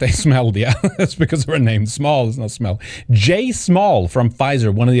 that's because of her name. Small is not smell. Jay Small from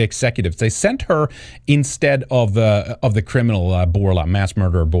Pfizer, one of the executives. They sent her instead of the criminal Bourla, mass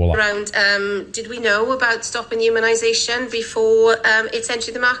murderer Bourla. Around, did we know about stopping immunisation before it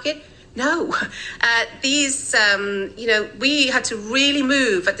entered the market? No. We had to really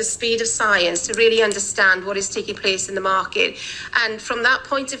move at the speed of science to really understand what is taking place in the market. And from that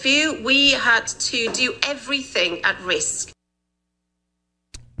point of view, we had to do everything at risk.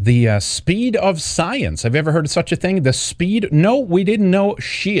 The speed of science. Have you ever heard of such a thing? The speed? No, we didn't know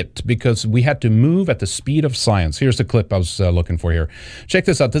shit because we had to move at the speed of science. Here's the clip I was looking for here. Check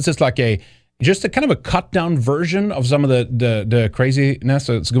this out. This is like a just a kind of a cut-down version of some of the craziness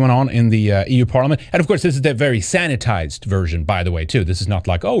that's going on in the EU Parliament. And, of course, this is the very sanitized version, by the way, too. This is not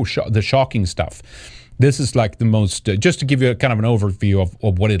like, the shocking stuff. This is like the most, just to give you kind of an overview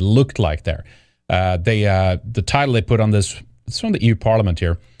of what it looked like there. The title they put on this, it's from the EU Parliament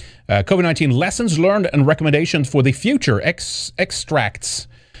here. COVID-19 lessons learned and recommendations for the future. Extracts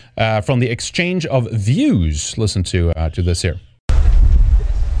from the exchange of views. Listen to this here.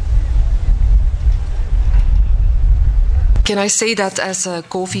 Can I say that as a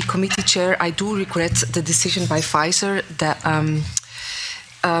COVID committee chair, I do regret the decision by Pfizer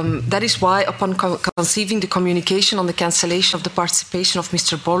that is why, upon conceiving the communication on the cancellation of the participation of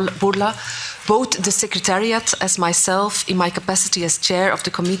Mr. Bourla, both the Secretariat as myself, in my capacity as chair of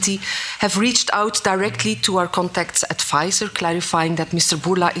the committee, have reached out directly to our contacts at Pfizer, clarifying that Mr.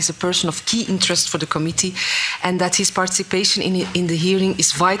 Bourla is a person of key interest for the committee and that his participation in the hearing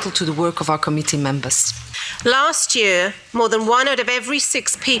is vital to the work of our committee members. Last year, more than 1 out of every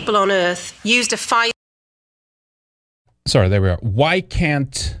 6 people on Earth used a Pfizer. Sorry, there we are. Why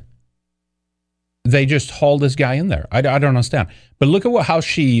can't they just haul this guy in there? I don't understand. But look at how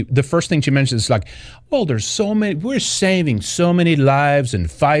the first thing she mentions is like, well, we're saving so many lives and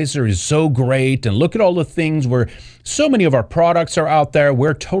Pfizer is so great. And look at all the things where so many of our products are out there.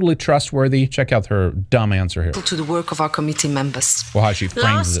 We're totally trustworthy. Check out her dumb answer here. To the work of our committee members. Well, how she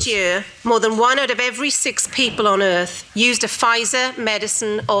frames this. Last year, more than 1 out of every 6 people on Earth used a Pfizer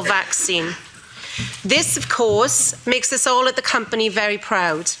medicine or vaccine. This, of course, makes us all at the company very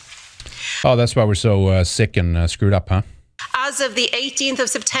proud. Oh, that's why we're so sick and screwed up, huh? As of the 18th of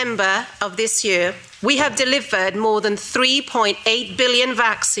September of this year, we have delivered more than 3.8 billion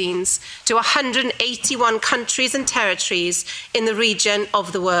vaccines to 181 countries and territories in the region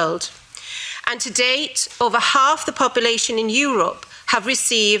of the world. And to date, over half the population in Europe have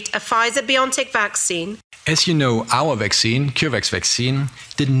received a Pfizer-BioNTech vaccine. As you know, our vaccine, CureVac's vaccine,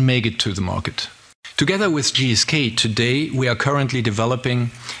 didn't make it to the market. Together with GSK, today we are currently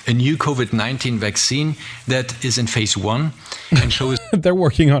developing a new COVID-19 vaccine that is in phase 1 and shows they're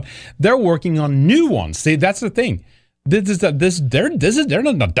working on new ones. See, that's the thing. They're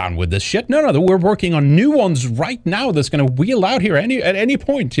not done with this shit. No, we're working on new ones right now that's going to wheel out here at any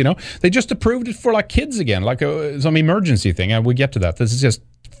point. You know, they just approved it for like kids again, like some emergency thing. And we get to that. This is just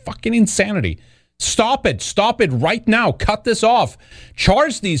fucking insanity. Stop it right now. Cut this off.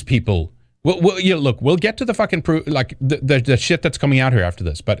 Charge these people. Look, we'll get to the fucking the shit that's coming out here after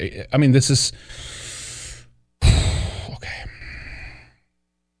this. But I mean, this is okay.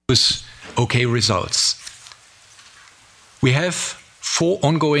 With okay results. We have 4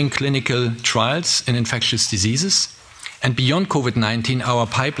 ongoing clinical trials in infectious diseases, and beyond COVID-19, our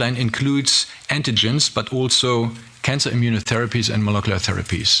pipeline includes antigens, but also cancer immunotherapies and molecular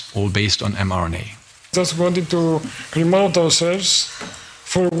therapies, all based on mRNA. Just wanted to remind ourselves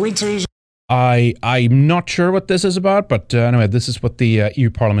for which reason. I'm not sure what this is about, but anyway, this is what the EU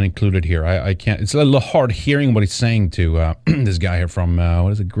Parliament included here. I can't. It's a little hard hearing what he's saying to this guy here from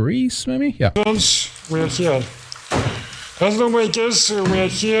what is it, Greece, maybe? Yeah. We are here. As lawmakers, we are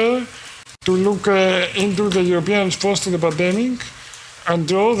here to look into the European response to the pandemic and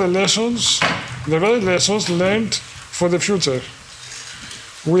draw the very lessons learned for the future.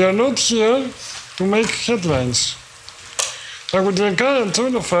 We are not here to make headlines. I would encourage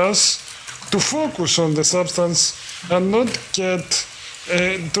all of us to focus on the substance and not get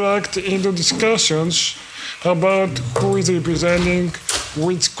dragged into discussions about who is representing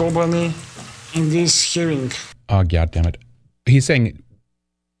which company in this hearing. Oh, God damn it. He's saying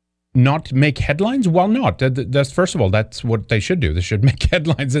not make headlines? Well, not. That's first of all, that's what they should do. They should make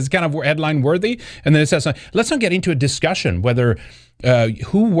headlines. It's kind of headline worthy. And then it says, let's not get into a discussion whether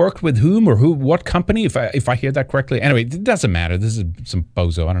who worked with whom or what company, if I hear that correctly. Anyway, it doesn't matter. This is some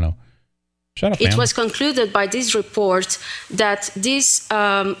bozo. I don't know. Shut up, It was concluded by this report that this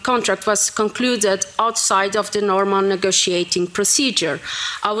contract was concluded outside of the normal negotiating procedure.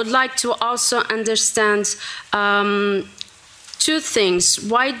 I would like to also understand 2 things.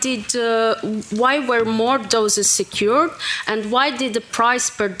 Why were more doses secured, and why did the price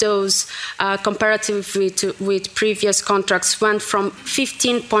per dose, comparatively with previous contracts, went from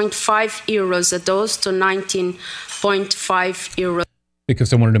 15.5 euros a dose to 19.5 euros?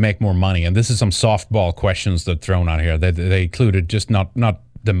 Because they wanted to make more money, and this is some softball questions that are thrown out here. They included just not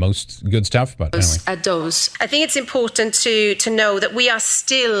the most good stuff, but anyway. A dose. I think it's important to know that we are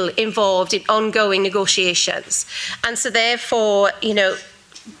still involved in ongoing negotiations, and so therefore,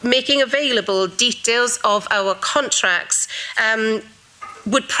 making available details of our contracts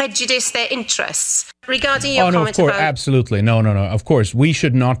would prejudice their interests. Regarding your no, comment of course, about... absolutely. No. Of course, we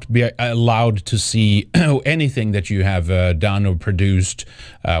should not be allowed to see anything that you have done or produced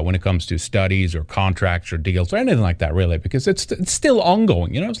when it comes to studies or contracts or deals or anything like that, really, because it's still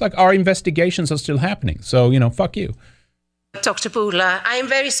ongoing. You know, it's like our investigations are still happening. So, you know, fuck you. Dr. Bourla, I am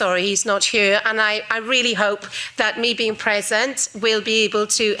very sorry he's not here, and I really hope that me being present will be able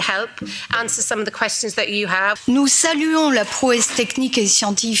to help answer some of the questions that you have. Nous saluons la prouesse technique et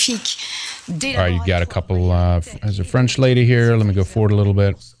scientifique. All right, you got a couple, there's a French lady here. Let me go forward a little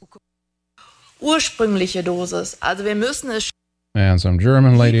bit. Ursprüngliche Dosis. Also wir müssen es... And some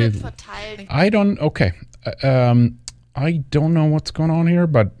German lady. I don't know what's going on here,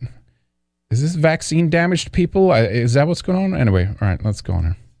 but... Is this vaccine damaged people? Is that what's going on? Anyway, all right, let's go on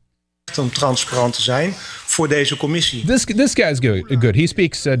here. Om transparant te zijn voor deze commissie. This guy's good. He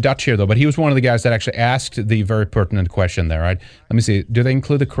speaks Dutch here, though, but he was one of the guys that actually asked the very pertinent question there, right? Let me see. Do they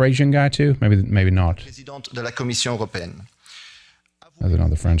include the Croatian guy, too? Maybe not. Président de la Commission européenne. There's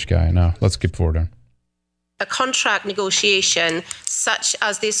another French guy. No, let's skip forward on. A contract negotiation such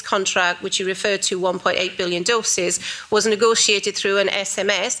as this contract, which you referred to, 1.8 billion doses, was negotiated through an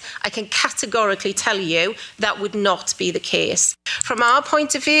SMS, I can categorically tell you that would not be the case. From our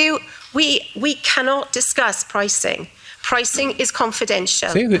point of view, we cannot discuss pricing. Pricing is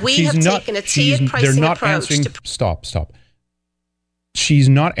confidential. We have taken a tiered pricing approach. Stop. She's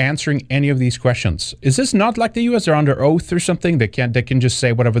not answering any of these questions. Is this not like the U.S.? They're under oath or something? They can just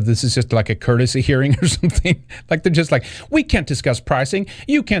say whatever. This is just like a courtesy hearing or something. Like they're just like, we can't discuss pricing.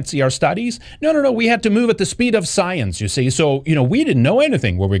 You can't see our studies. No. We had to move at the speed of science, you see. So, you know, we didn't know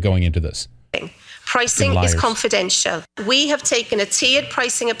anything where we're going into this. Pricing is confidential. We have taken a tiered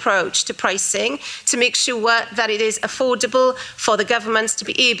pricing approach to pricing to make sure that it is affordable for the governments to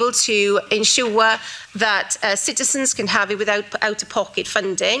be able to ensure that citizens can have it without out-of-pocket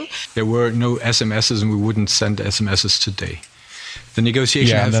funding. There were no SMSs and we wouldn't send SMSs today. The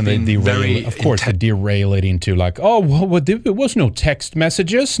negotiation has been very of course, they derail it into like, there was no text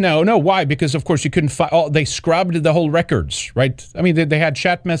messages. No, why? Because, of course, you couldn't find... they scrubbed the whole records, right? I mean, they had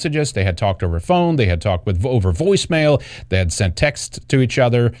chat messages. They had talked over phone. They had talked over voicemail. They had sent text to each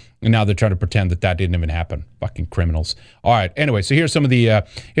other. And now they're trying to pretend that didn't even happen. Fucking criminals. All right. Anyway, so here's some of the...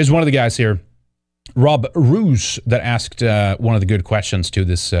 here's one of the guys here, Rob Roos, that asked one of the good questions to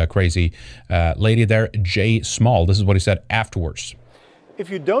this crazy lady there, Jay Small. This is what he said afterwards. If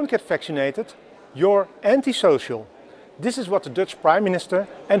you don't get vaccinated, you're antisocial. This is what the Dutch Prime Minister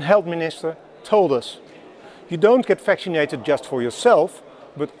and Health Minister told us. You don't get vaccinated just for yourself,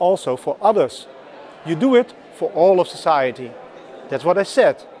 but also for others. You do it for all of society. That's what I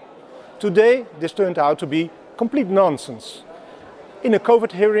said. Today, this turned out to be complete nonsense. In a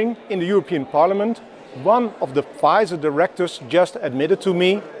COVID hearing in the European Parliament, one of the Pfizer directors just admitted to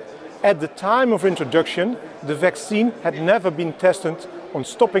me, at the time of introduction, the vaccine had never been tested on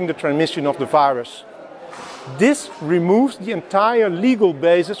stopping the transmission of the virus. This removes the entire legal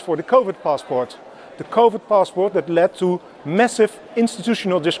basis for the COVID passport. The COVID passport that led to massive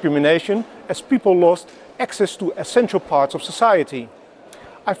institutional discrimination as people lost access to essential parts of society.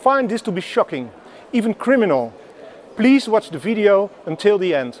 I find this to be shocking, even criminal. Please watch the video until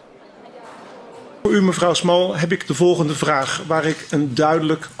the end. Voor u, mevrouw Small, heb ik de volgende vraag waar ik een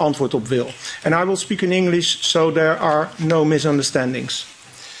duidelijk antwoord op wil. And I will speak in English so there are no misunderstandings.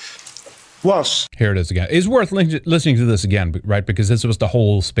 Here it is again. It's worth listening to this again, right? Because this was the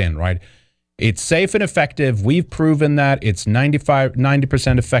whole spin, right? It's safe and effective. We've proven that. It's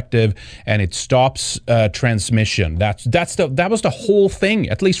 90% effective, and it stops transmission. That was the whole thing,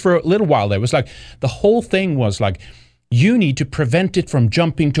 at least for a little while there. It was like, the whole thing was like, you need to prevent it from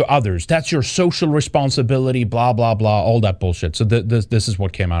jumping to others. That's your social responsibility, blah, blah, blah, all that bullshit. So this is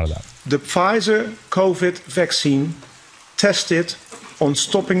what came out of that. The Pfizer COVID vaccine tested on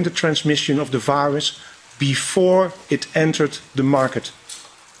stopping the transmission of the virus before it entered the market.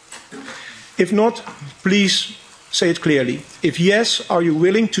 If not, please say it clearly. If yes, are you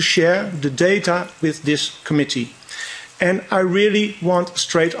willing to share the data with this committee? And I really want a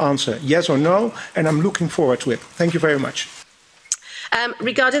straight answer, yes or no, and I'm looking forward to it. Thank you very much.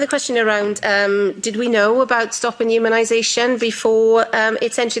 Regarding the question around, did we know about stopping immunisation before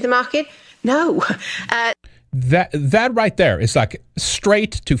it's entered the market? No. That right there is like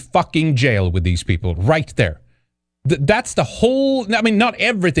straight to fucking jail with these people, right there. That's the whole, I mean, not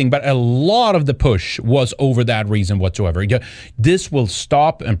everything, but a lot of the push was over that reason whatsoever. This will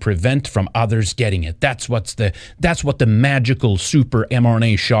stop and prevent from others getting it. That's what the magical super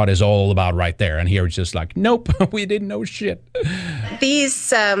mRNA shot is all about right there. And here it's just like, nope, we didn't know shit.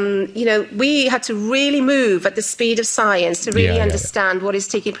 These, we had to really move at the speed of science to really understand what is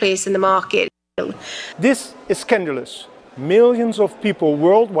taking place in the market. This is scandalous. Millions of people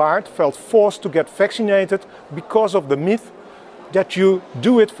worldwide felt forced to get vaccinated because of the myth that you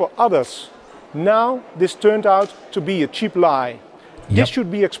do it for others. Now this turned out to be a cheap lie. This should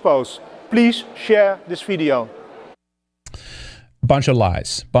be exposed. Please share this video. Bunch of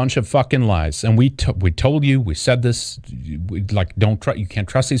lies, bunch of fucking lies. And we told you, we said this, you can't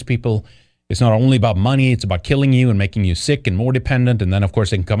trust these people. It's not only about money, it's about killing you and making you sick and more dependent. And then, of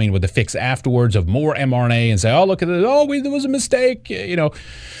course, they can come in with the fix afterwards of more mRNA and say, oh, look at this. Oh, there was a mistake, All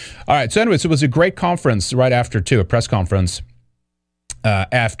right. So anyways, it was a great conference right after, too, a press conference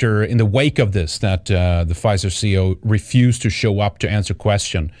in the wake of this, that the Pfizer CEO refused to show up to answer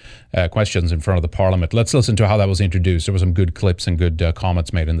questions in front of the parliament. Let's listen to how that was introduced. There were some good clips and good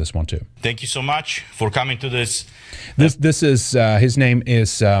comments made in this one, too. Thank you so much for coming to this. This is, his name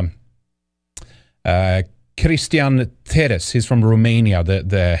is... Cristian Teres, he's from Romania,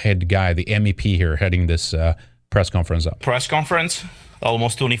 the head guy, the MEP here heading this press conference up. Press conference,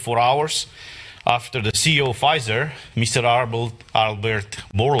 almost 24 hours after the CEO of Pfizer, Mr. Albert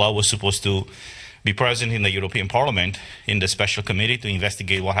Bourla, was supposed to be present in the European Parliament in the special committee to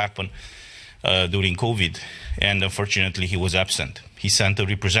investigate what happened during COVID. And unfortunately, he was absent. He sent a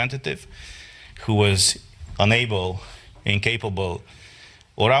representative who was unable, incapable,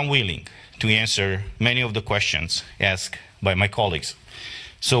 or unwilling to answer many of the questions asked by my colleagues.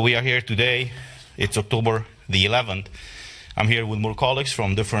 So we are here today. It's October the 11th. I'm here with more colleagues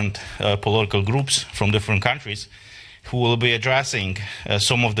from different political groups from different countries who will be addressing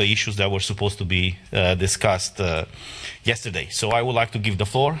some of the issues that were supposed to be discussed yesterday. So I would like to give the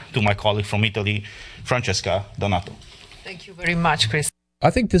floor to my colleague from Italy, Francesca Donato. Thank you very much, Chris. I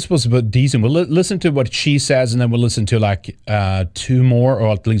think this was about decent. We'll listen to what she says, and then we'll listen to two more,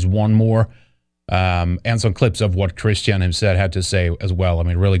 or at least one more, and some clips of what Christian himself had to say as well. I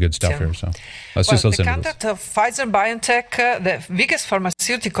mean, really good stuff here. So let's just listen to this. The conduct of Pfizer-BioNTech, the biggest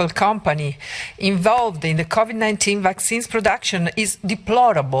pharmaceutical company involved in the COVID-19 vaccines production, is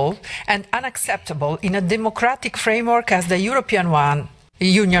deplorable and unacceptable in a democratic framework as the European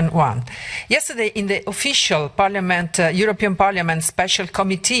Union one. Yesterday, in the official Parliament, European Parliament Special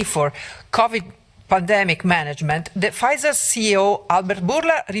Committee for COVID Pandemic Management, the Pfizer CEO, Albert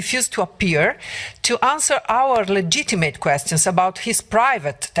Bourla, refused to appear to answer our legitimate questions about his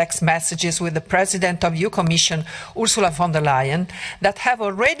private text messages with the President of EU Commission, Ursula von der Leyen, that have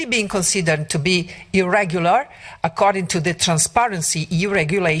already been considered to be irregular, according to the Transparency EU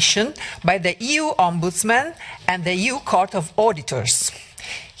regulation, by the EU Ombudsman and the EU Court of Auditors.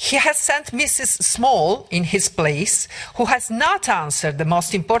 He has sent Mrs. Small in his place, who has not answered the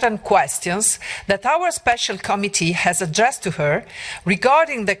most important questions that our special committee has addressed to her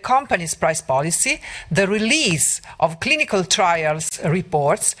regarding the company's price policy, the release of clinical trials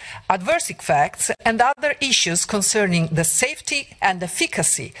reports, adverse effects, and other issues concerning the safety and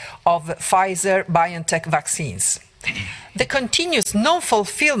efficacy of Pfizer-BioNTech vaccines. The continuous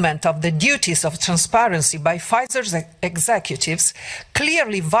non-fulfillment of the duties of transparency by Pfizer's executives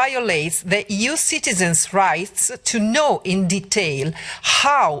clearly violates the EU citizens' rights to know in detail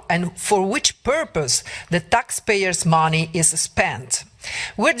how and for which purpose the taxpayers' money is spent.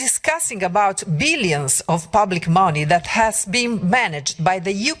 We're discussing about billions of public money that has been managed by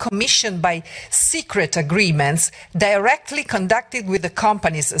the EU Commission by secret agreements directly conducted with the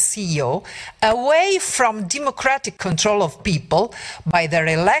company's CEO, away from democratic control of people by their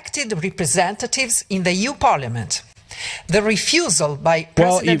elected representatives in the EU Parliament. The refusal by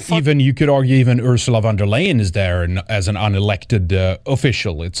President even you could argue even Ursula von der Leyen is there as an unelected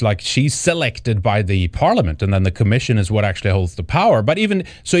official. It's like she's selected by the parliament, and then the commission is what actually holds the power. But even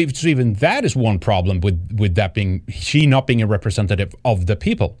that is one problem with that being she not being a representative of the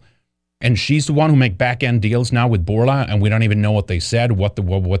people. And she's the one who make back-end deals now with Bourla, and we don't even know what they said, what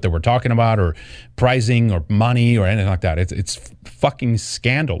they were talking about, or pricing, or money, or anything like that. It's fucking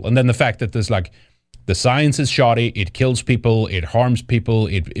scandal. And then the fact that there's like, the science is shoddy, it kills people, it harms people,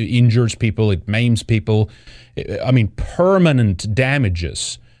 it injures people, it maims people. I mean, permanent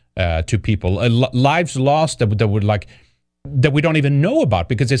damages to people. Lives lost that we don't even know about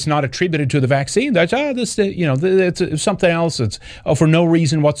because it's not attributed to the vaccine. That's, it's something else. It's for no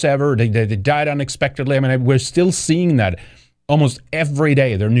reason whatsoever. They died unexpectedly. I mean, we're still seeing that almost every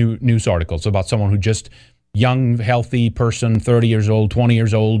day. There are new news articles about someone who just young, healthy person, 30 years old, 20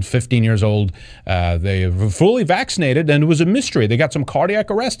 years old, 15 years old. They were fully vaccinated, and it was a mystery. They got some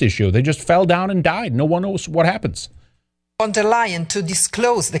cardiac arrest issue. They just fell down and died. No one knows what happens. Von der Leyen to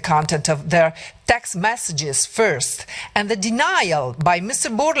disclose the content of their text messages first, and the denial by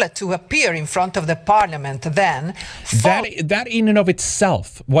Mr. Bourla to appear in front of the parliament then. That in and of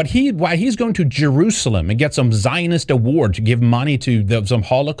itself, why he's going to Jerusalem and get some Zionist award to give money to some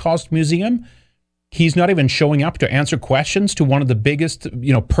Holocaust museum, he's not even showing up to answer questions to one of the biggest,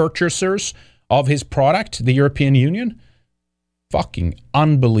 purchasers of his product, the European Union. Fucking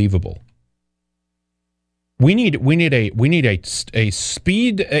unbelievable. We need a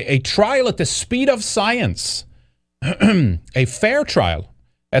trial at the speed of science, a fair trial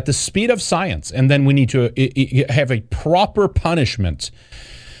at the speed of science, and then we need to have a proper punishment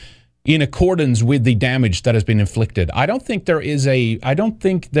in accordance with the damage that has been inflicted. I don't think there is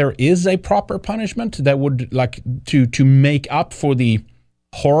a proper punishment that would to make up for the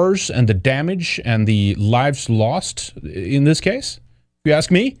horrors and the damage and the lives lost in this case. If you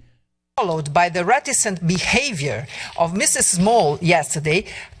ask me. Followed by the reticent behavior of Mrs. Small yesterday,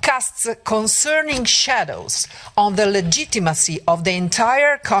 casts concerning shadows on the legitimacy of the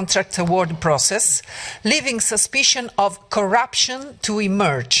entire contract award process, leaving suspicion of corruption to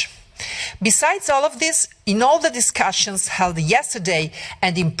emerge. Besides all of this, in all the discussions held yesterday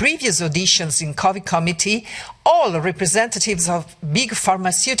and in previous auditions in COVID committee, all representatives of big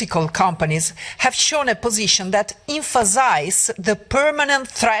pharmaceutical companies have shown a position that emphasizes the permanent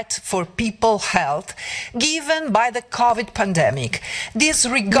threat for people's health given by the COVID pandemic,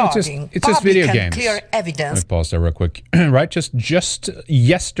 disregarding public video and games. Clear evidence. Let me pause there real quick. Right, just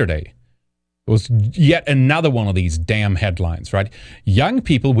yesterday, it was yet another one of these damn headlines, right? Young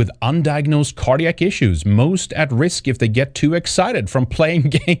people with undiagnosed cardiac issues, most at risk if they get too excited from playing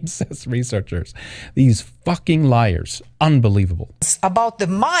games, says researchers. These fucking liars. Unbelievable. About the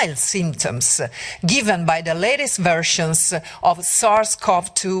mild symptoms given by the latest versions of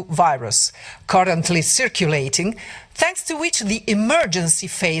SARS-CoV-2 virus currently circulating, thanks to which the emergency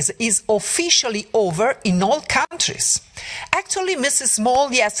phase is officially over in all countries. Actually, Mrs.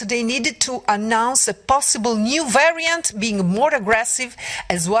 Small yesterday needed to announce a possible new variant being more aggressive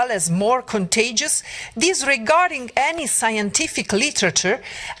as well as more contagious, disregarding any scientific literature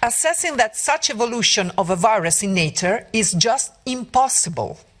assessing that such evolution of a virus in nature is just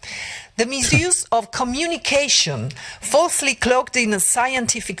impossible. The misuse of communication, falsely cloaked in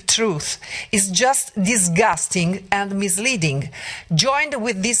scientific truth, is just disgusting and misleading. Joined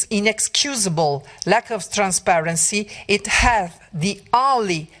with this inexcusable lack of transparency, it has the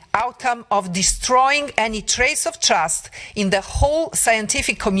only outcome of destroying any trace of trust in the whole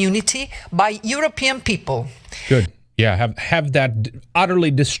scientific community by European people. Good. Yeah, have that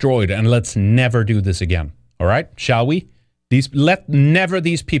utterly destroyed, and let's never do this again. All right? Shall we? Let never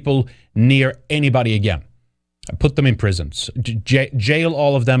these people near anybody again. Put them in prisons. Jail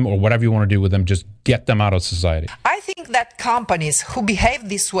all of them, or whatever you want to do with them. Just get them out of society. I think that companies who behave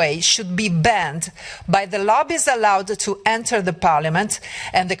this way should be banned by the lobbies allowed to enter the Parliament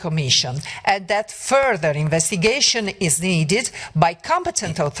and the Commission, and that further investigation is needed by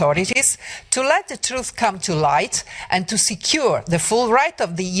competent authorities to let the truth come to light and to secure the full right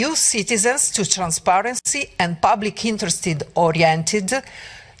of the EU citizens to transparency and public interest-oriented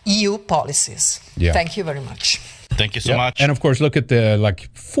EU policies. Yeah. Thank you very much. Thank you so much. And of course, look at the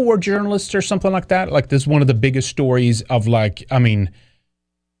 4 journalists or something like that. This is one of the biggest stories of I'm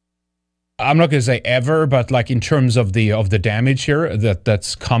not going to say ever, but in terms of the damage here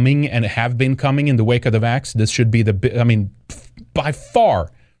that's coming and have been coming in the wake of the vax, this should be by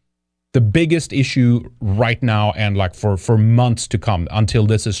far the biggest issue right now and for months to come until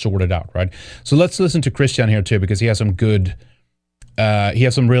this is sorted out, right? So let's listen to Christian here too, because he has some good. He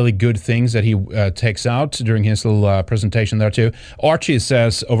has some really good things that he takes out during his little presentation there too. Archie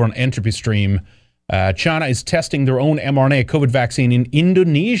says over on Entropy Stream, China is testing their own mRNA COVID vaccine in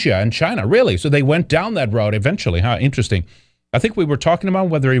Indonesia and China. Really? So they went down that route eventually. Huh? Interesting. I think we were talking about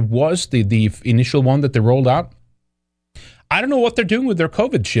whether it was the initial one that they rolled out. I don't know what they're doing with their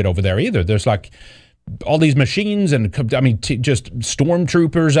COVID shit over there either. There's all these machines and just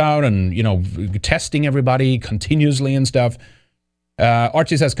stormtroopers out and testing everybody continuously and stuff.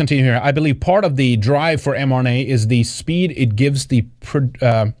 Archie says, continue here. I believe part of the drive for mRNA is the speed it gives the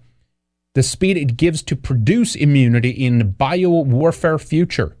speed it gives to produce immunity in biowarfare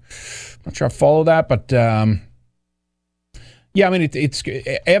future. Not sure I follow that, but it's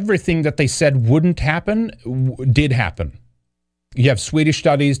everything that they said wouldn't happen did happen. You have Swedish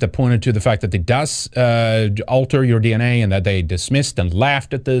studies that pointed to the fact that it does alter your DNA, and that they dismissed and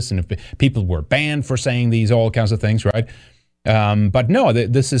laughed at this, and if people were banned for saying these all kinds of things, right? But no,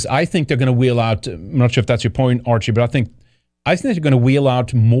 this is. I think they're going to wheel out. I'm not sure if that's your point, Archie, but I think they're going to wheel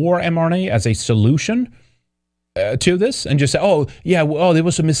out more mRNA as a solution to this, and just say, oh yeah, there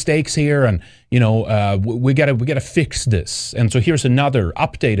was some mistakes here, and we gotta fix this, and so here's another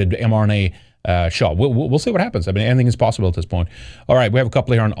updated mRNA shot. We'll see what happens. I mean, anything is possible at this point. All right, we have a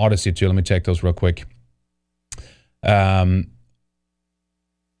couple here on Odyssey too. Let me take those real quick.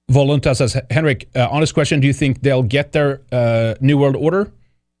 Volunta says, Henrik, honest question, do you think they'll get their New World Order?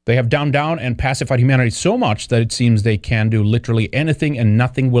 They have dumbed down and pacified humanity so much that it seems they can do literally anything and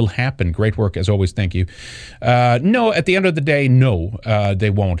nothing will happen. Great work as always. Thank you. No, at the end of the day, no, they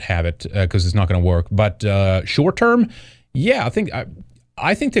won't have it because it's not going to work. But short term, yeah,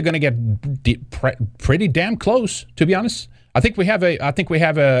 I think they're going to get pretty damn close, to be honest. I think we have a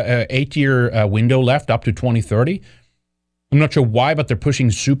 8-year window left up to 2030. I'm not sure why, but they're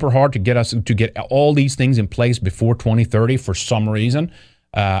pushing super hard to get all these things in place before 2030 for some reason.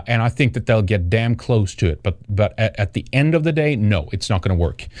 And I think that they'll get damn close to it. But at the end of the day, no, it's not going to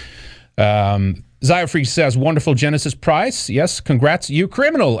work. Zyofree says, wonderful Genesis Prize. Yes, congrats, you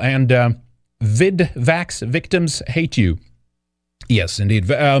criminal. And VidVax victims hate you. Yes, indeed.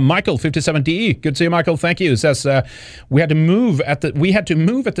 Michael, 57DE. Good to see you, Michael. Thank you. Says, we had to move at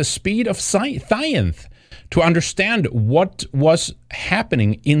the speed of science to understand what was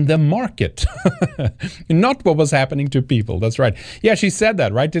happening in the market, not what was happening to people. That's right. Yeah, she said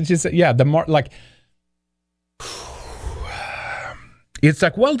that, right? Did she say? Yeah, it's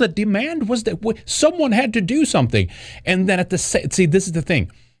like, well, the demand was that someone had to do something, and then this is the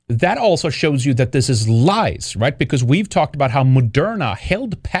thing. That also shows you that this is lies, right? Because we've talked about how Moderna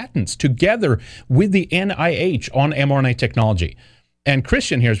held patents together with the NIH on mRNA technology. And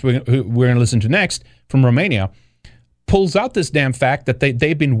Christian here, who we're going to listen to next, from Romania, pulls out this damn fact that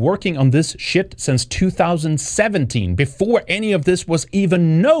they've been working on this shit since 2017, before any of this was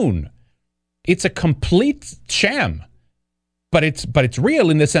even known. It's a complete sham. But it's real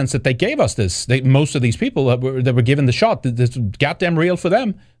in the sense that they gave us this. Most of these people that were given the shot, this is goddamn real for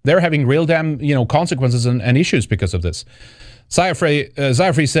them. They're having real damn consequences and issues because of this.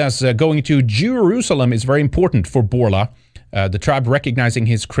 Zyofree says, going to Jerusalem is very important for Bourla, the tribe recognizing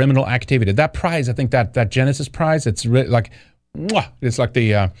his criminal activity. That prize, I think that Genesis prize, it's really like, it's like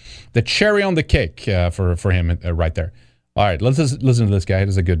the cherry on the cake for him right there. All right, let's listen to this guy. He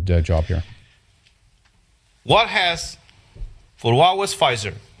does a good job here. What was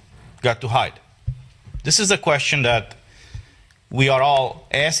Pfizer got to hide? This is a question that we are all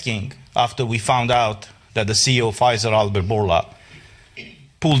asking after we found out that the CEO of Pfizer, Albert Bourla,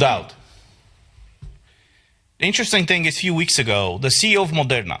 pulled out. The interesting thing is, a few weeks ago, the CEO of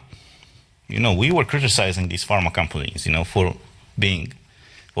Moderna, we were criticizing these pharma companies, for being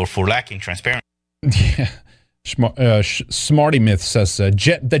or for lacking transparency. Yeah. Smarty Myth says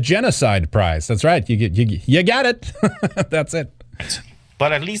the genocide prize. That's right. You got it. That's it.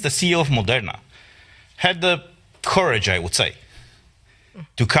 But at least the CEO of Moderna had the courage, I would say,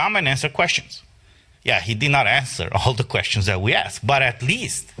 to come and answer questions. Yeah, he did not answer all the questions that we asked, but at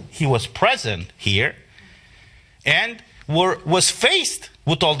least he was present here and was faced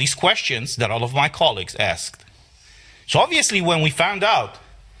with all these questions that all of my colleagues asked. So obviously, when we found out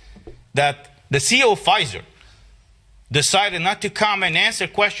that the CEO of Pfizer decided not to come and answer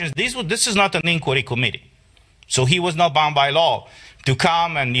questions, this is not an inquiry committee. So he was not bound by law to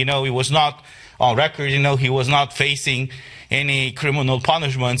come, and he was not on record, he was not facing any criminal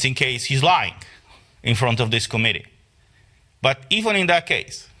punishments in case he's lying in front of this committee. But even in that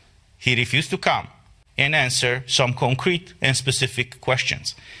case, he refused to come and answer some concrete and specific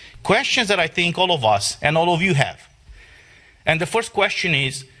questions. Questions that I think all of us and all of you have. And the first question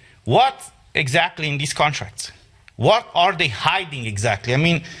is, what exactly in these contracts? What are they hiding exactly? I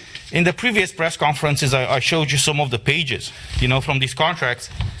mean, in the previous press conferences, I showed you some of the pages, from these contracts.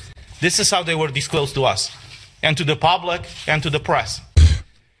 This is how they were disclosed to us, and to the public, and to the press.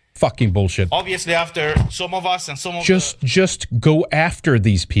 Fucking bullshit. Obviously, after some of us and some of just go after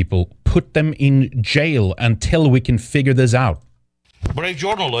these people, put them in jail until we can figure this out. Brave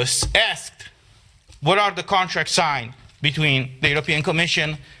journalists asked, what are the contracts signed between the European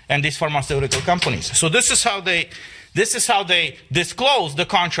Commission and these pharmaceutical companies? So this is how they disclose the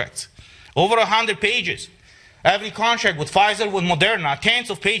contracts. Over 100 pages. Every contract with Pfizer, with Moderna, tens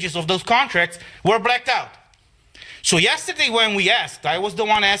of pages of those contracts were blacked out. So yesterday when we asked, I was the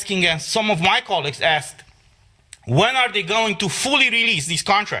one asking, and some of my colleagues asked, when are they going to fully release these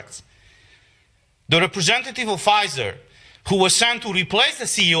contracts? The representative of Pfizer who was sent to replace the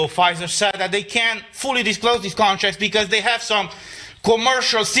CEO of Pfizer, said that they can't fully disclose these contracts because they have some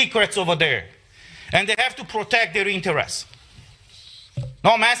commercial secrets over there, and they have to protect their interests.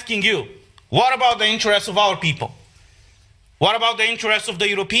 Now I'm asking you, what about the interests of our people? What about the interests of the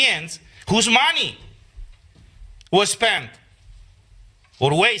Europeans whose money was spent,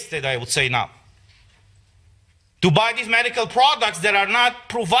 or wasted, I would say now, to buy these medical products that are not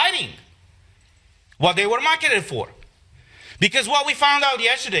providing what they were marketed for? Because what we found out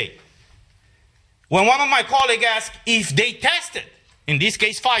yesterday, when one of my colleagues asked if they tested, in this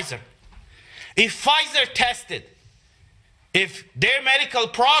case Pfizer, if Pfizer tested, if their medical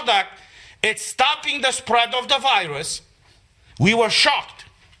product is stopping the spread of the virus, we were shocked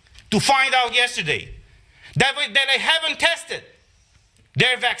to find out yesterday that they haven't tested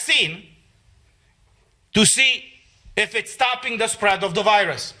their vaccine to see if it's stopping the spread of the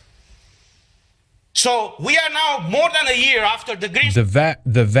virus. So we are now more than a year after the green...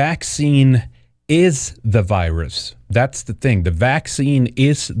 The vaccine is the virus. That's the thing. The vaccine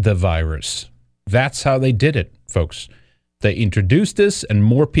is the virus. That's how they did it, folks. They introduced this, and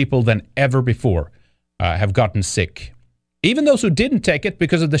more people than ever before have gotten sick. Even those who didn't take it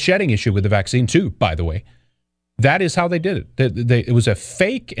because of the shedding issue with the vaccine too, by the way. That is how they did it. It was a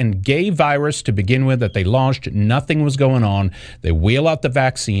fake and gay virus to begin with that they launched. Nothing was going on. They wheel out the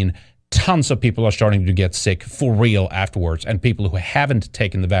vaccine. Tons of people are starting to get sick for real afterwards. And people who haven't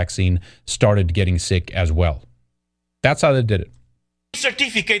taken the vaccine started getting sick as well. That's how they did it.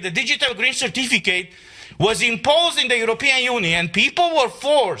 Certificate, the digital green certificate, was imposed in the European Union, and people were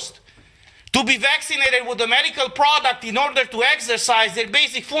forced to be vaccinated with a medical product in order to exercise their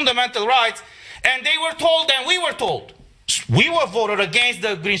basic fundamental rights. And they were told, and we were told, we were voted against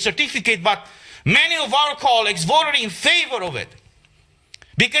the green certificate, but many of our colleagues voted in favor of it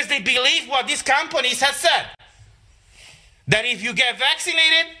because they believe what these companies have said, that if you get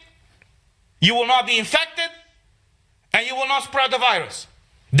vaccinated, you will not be infected and you will not spread the virus.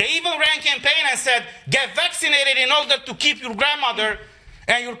 They even ran a campaign and said, get vaccinated in order to keep your grandmother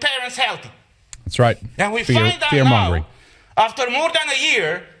and your parents healthy. That's right. And we find out now, after more than a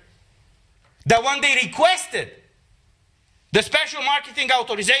year, that when they requested the special marketing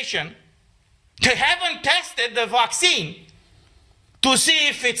authorization, they haven't tested the vaccine to see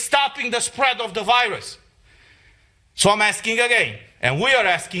if it's stopping the spread of the virus. So I'm asking again, and we are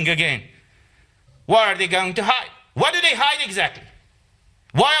asking again, what are they going to hide? What do they hide exactly?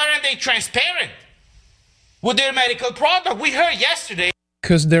 Why aren't they transparent with their medical product? We heard yesterday.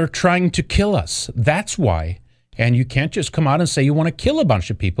 Because they're trying to kill us. That's why. And you can't just come out and say you want to kill a bunch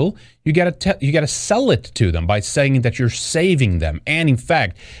of people. You got to sell it to them by saying that you're saving them, and in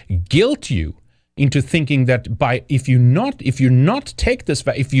fact, guilt you into thinking that if you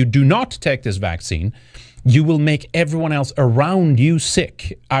do not take this vaccine, you will make everyone else around you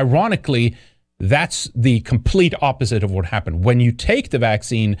sick. Ironically, that's the complete opposite of what happened. When you take the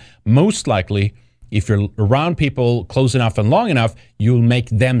vaccine, most likely, if you're around people close enough and long enough, you'll make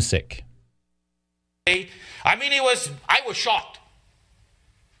them sick. I mean, I was shocked.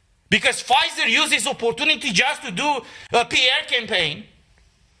 Because Pfizer used this opportunity just to do a PR campaign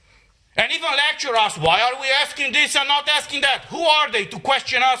and even lecture us. Why are we asking this and not asking that? Who are they to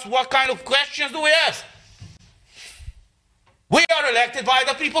question us? What kind of questions do we ask? We are elected by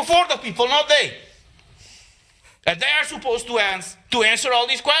the people for the people, not they. And they are supposed to answer all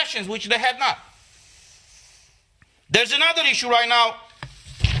these questions, which they have not. There's another issue right now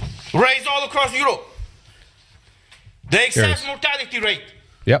raised all across Europe. The excess mortality rate.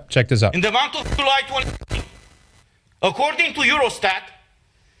 Yep, check this out. In the month of July 2020, according to Eurostat,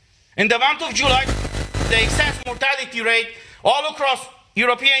 in the month of July, the excess mortality rate all across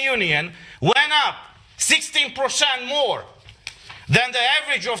European Union went up 16% more than the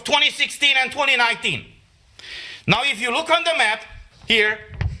average of 2016 and 2019. Now, if you look on the map here,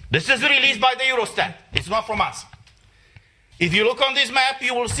 this is released by the Eurostat. It's not from us. If you look on this map,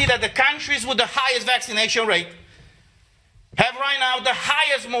 you will see that the countries with the highest vaccination rate have right now the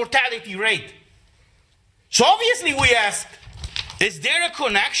highest mortality rate. So obviously we ask, is there a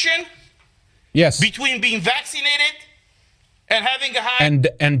connection between being vaccinated and having a high...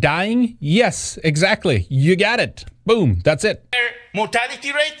 And dying? Yes, exactly. You got it. Boom, that's it.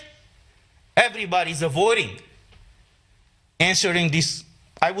 Mortality rate? Everybody's avoiding answering this,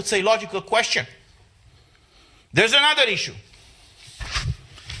 I would say, logical question. There's another issue.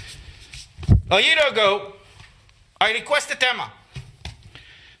 A year ago, I requested Emma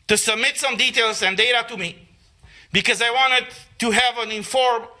to submit some details and data to me because I wanted to have an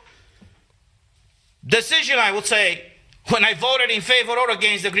informed decision, I would say, when I voted in favor or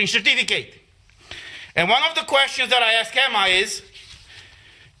against the green certificate. And one of the questions that I asked Emma is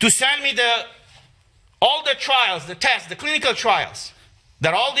to send me all the trials, the tests, the clinical trials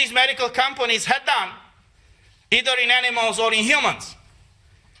that all these medical companies had done, either in animals or in humans,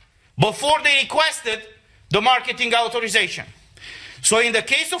 before they requested the marketing authorization. So in the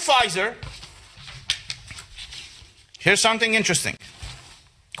case of Pfizer, here's something interesting.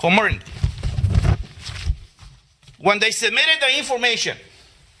 Commerned. When they submitted the information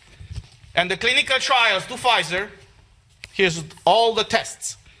and the clinical trials to Pfizer, here's all the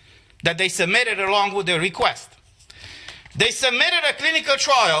tests that they submitted along with their request. They submitted a clinical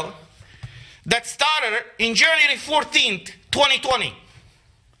trial that started in January 14th, 2020.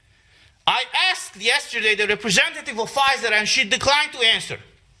 I asked yesterday the representative of Pfizer and she declined to answer.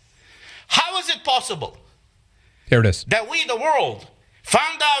 How is it possible Here it is. that we, the world,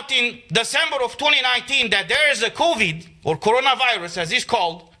 found out in December of 2019 that there is a COVID, or coronavirus as it's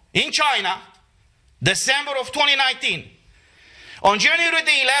called, in China, December of 2019. On January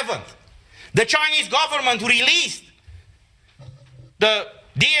the 11th, the Chinese government released the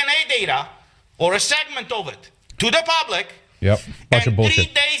DNA data, or a segment of it, to the public. Yep, bunch of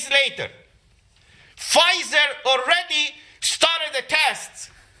bullshit. 3 days later, Pfizer already started the tests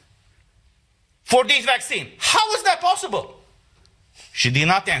for this vaccine. How is that possible? She did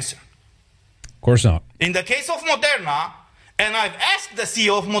not answer. Of course not. In the case of Moderna, and I've asked the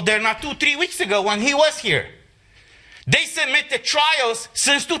CEO of Moderna 2-3 weeks ago when he was here, they submitted trials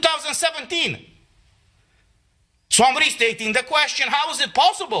since 2017. So I'm restating the question, how is it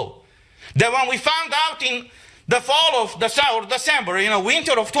possible that when we found out in the fall of December,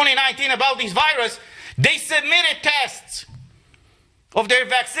 winter of 2019 about this virus, they submitted tests of their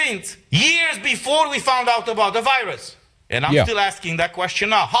vaccines years before we found out about the virus? And I'm still asking that question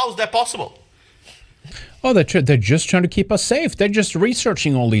now. How is that possible? Oh, they're just trying to keep us safe. They're just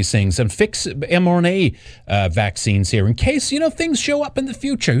researching all these things and fix mRNA vaccines here in case, things show up in the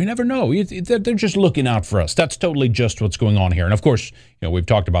future. You never know. They're just looking out for us. That's totally just what's going on here. And of course, we've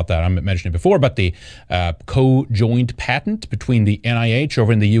talked about that. I mentioned it before, but the co-joint patent between the NIH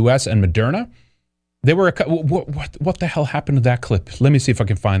over in the U.S. and Moderna, they were what the hell happened to that clip? Let me see if I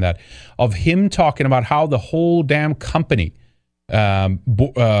can find that, of him talking about how the whole damn company, Stefan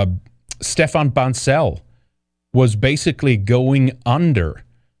Bancel, was basically going under.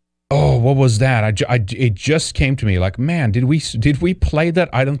 Oh, what was that? It just came to me like, man, did we play that?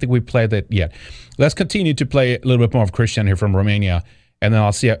 I don't think we played that yet. Let's continue to play a little bit more of Christian here from Romania, and then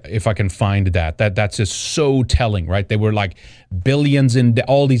I'll see if I can find that. That's just so telling, right? They were like billions in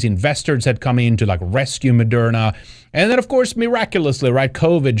all these investors had come in to like rescue Moderna, and then of course miraculously, right,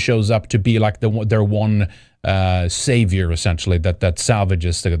 COVID shows up to be like their one savior essentially that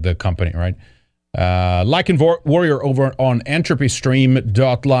salvages the company, right? Lycan Warrior over on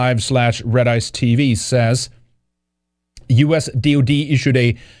entropystream.live/RedIceTV says U.S. DOD issued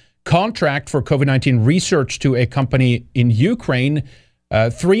a contract for COVID-19 research to a company in Ukraine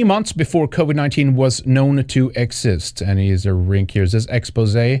 3 months before COVID-19 was known to exist. And here's a link here. Is this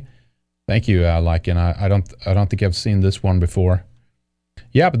expose? Thank you, Lycan. I don't think I've seen this one before.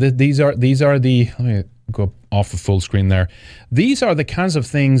 Yeah, but these are the. Let me go off the full screen there. These are the kinds of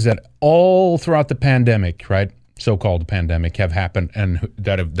things that all throughout the pandemic, right, so-called pandemic, have happened and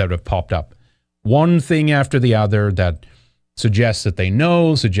that have popped up. One thing after the other that suggests that they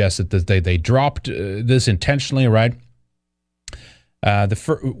know, suggests that they dropped this intentionally, right?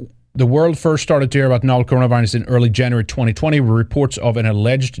 The world first started to hear about novel coronavirus in early January 2020 with reports of an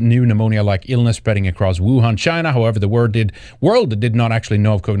alleged new pneumonia-like illness spreading across Wuhan, China. However, the world did not actually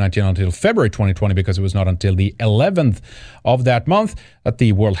know of COVID-19 until February 2020 because it was not until the 11th of that month that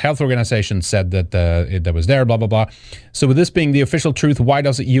the World Health Organization said that that was there, blah, blah, blah. So with this being the official truth, why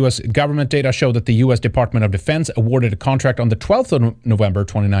does U.S. government data show that the U.S. Department of Defense awarded a contract on the 12th of November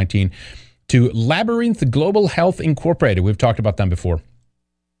 2019 to Labyrinth Global Health Incorporated? We've talked about them before.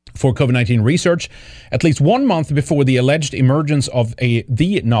 For COVID-19 research, at least 1 month before the alleged emergence of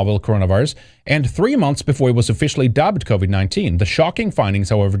the novel coronavirus, and 3 months before it was officially dubbed COVID-19. The shocking findings,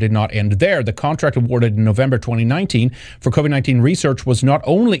 however, did not end there. The contract awarded in November 2019 for COVID-19 research was not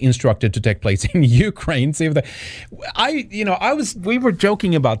only instructed to take place in Ukraine. We were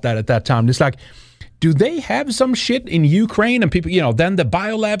joking about that at that time. It's like, do they have some shit in Ukraine? And people, then the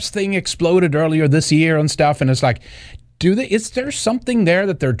biolabs thing exploded earlier this year and stuff, and it's like, is there something there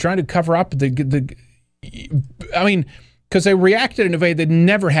that they're trying to cover up? Because they reacted in a way they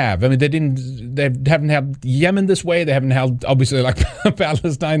never have. I mean, they haven't held Yemen this way. They haven't held, obviously, like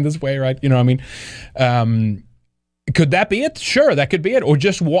Palestine this way, right? You know what I mean? Could that be it? Sure, that could be it. Or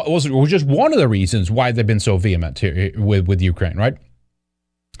just was just one of the reasons why they've been so vehement here with Ukraine, right?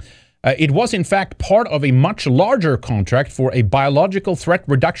 It was, in fact, part of a much larger contract for a biological threat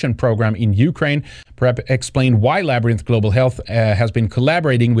reduction program in Ukraine. Prep explained why Labyrinth Global Health has been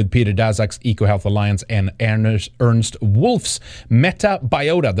collaborating with Peter Daszak's EcoHealth Alliance and Ernst Wolf's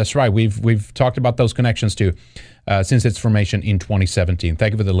Metabiota. That's right. We've talked about those connections too since its formation in 2017.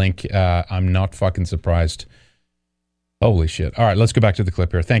 Thank you for the link. I'm not fucking surprised. Holy shit. All right, let's go back to the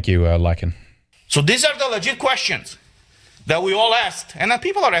clip here. Thank you, Lycan. So these are the legit questions that we all asked, and that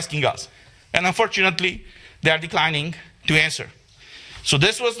people are asking us. And unfortunately, they are declining to answer. So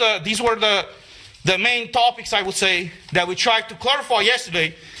these were the main topics, I would say, that we tried to clarify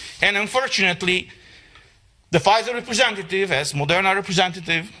yesterday. And unfortunately, the Pfizer representative, as Moderna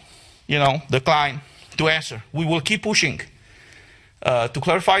representative, declined to answer. We will keep pushing to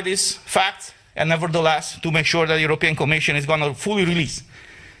clarify this fact, and nevertheless, to make sure that the European Commission is going to fully release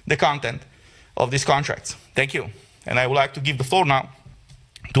the content of these contracts. Thank you. And I would like to give the floor now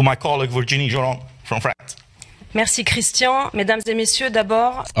to my colleague Virginie Joron from France. Merci Christian. Mesdames et messieurs,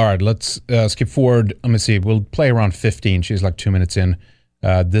 d'abord. All right, let's skip forward. Let me see. We'll play around 15. She's like 2 minutes in.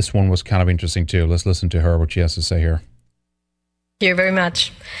 This one was kind of interesting too. Let's listen to her, what she has to say here. Thank you very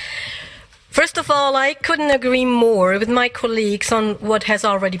much. First of all, I couldn't agree more with my colleagues on what has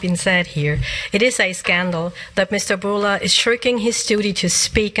already been said here. It is a scandal that Mr. Bourla is shirking his duty to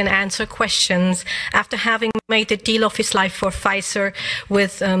speak and answer questions after having made the deal of his life for Pfizer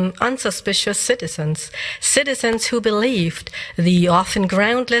with unsuspicious citizens. Citizens who believed the often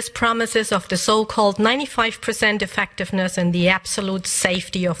groundless promises of the so-called 95% effectiveness and the absolute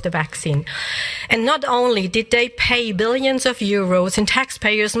safety of the vaccine. And not only did they pay billions of euros in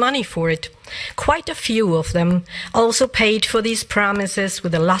taxpayers' money for it, quite a few of them also paid for these promises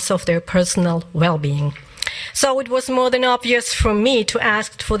with the loss of their personal well-being. So it was more than obvious for me to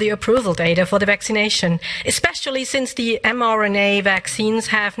ask for the approval data for the vaccination, especially since the mRNA vaccines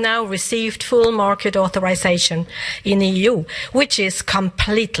have now received full market authorization in the EU, which is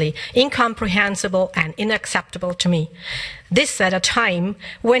completely incomprehensible and unacceptable to me. This at a time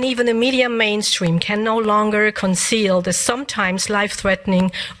when even the media mainstream can no longer conceal the sometimes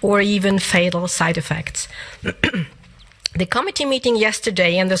life-threatening or even fatal side effects. The committee meeting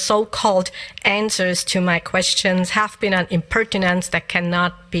yesterday and the so-called answers to my questions have been an impertinence that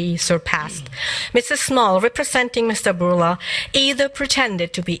cannot be surpassed. Mrs. Small, representing Mr. Bourla, either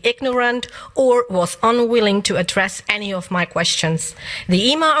pretended to be ignorant or was unwilling to address any of my questions. The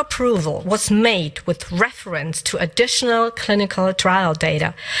EMA approval was made with reference to additional clinical trial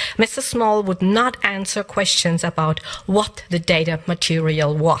data. Mrs. Small would not answer questions about what the data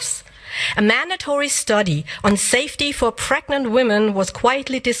material was. A mandatory study on safety for pregnant women was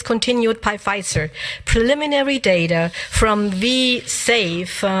quietly discontinued by Pfizer. Preliminary data from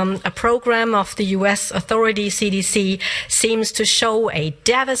V-Safe, a program of the U.S. authority CDC, seems to show a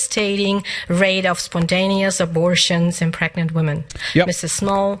devastating rate of spontaneous abortions in pregnant women. Yep. Mrs.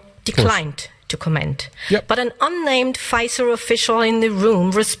 Small declined to comment. Yep. But an unnamed Pfizer official in the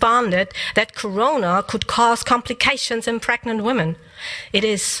room responded that corona could cause complications in pregnant women. It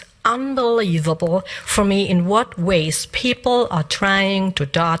is unbelievable for me in what ways people are trying to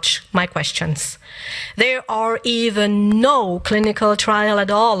dodge my questions. There are even no clinical trial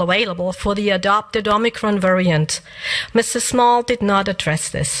at all available for the adopted Omicron variant. Mrs. Small did not address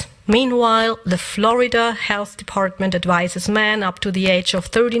this. Meanwhile, the Florida Health Department advises men up to the age of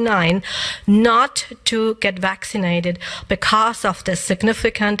 39 not to get vaccinated because of the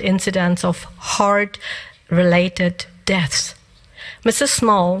significant incidence of heart-related deaths. Mrs.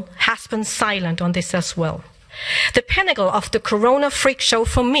 Small has been silent on this as well. The pinnacle of the corona freak show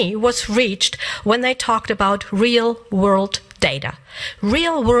for me was reached when they talked about real-world data.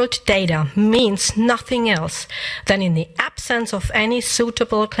 Real-world data means nothing else than in the absence of any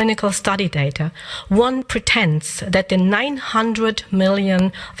suitable clinical study data, one pretends that the 900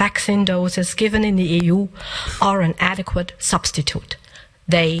 million vaccine doses given in the EU are an adequate substitute.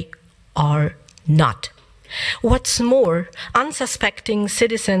 They are not. What's more, unsuspecting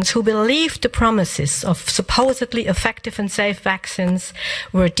citizens who believed the promises of supposedly effective and safe vaccines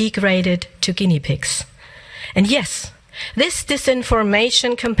were degraded to guinea pigs. And yes, this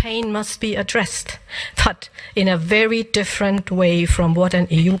disinformation campaign must be addressed, but in a very different way from what an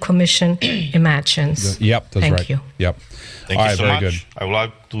EU Commission imagines. Yep, that's right. Thank you. Yep. Thank you so much. Good. I would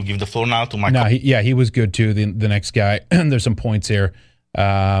like to give the floor now to my he was good too, the next guy. There's some points here.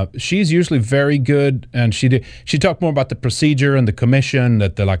 She's usually very good, and she talked more about the procedure and the commission,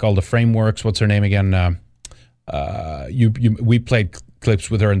 that like all the frameworks. What's her name again? We played clips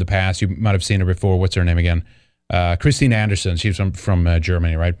with her in the past. You might have seen her before. What's her name again? Christine Anderson. She's from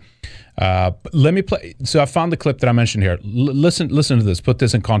Germany, right? Let me play. So I found the clip that I mentioned here. Listen to this. Put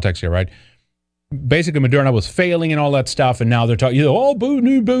this in context here, right? Basically, Moderna was failing and all that stuff, and now they're talking,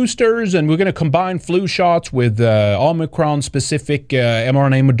 new boosters, and we're going to combine flu shots with Omicron-specific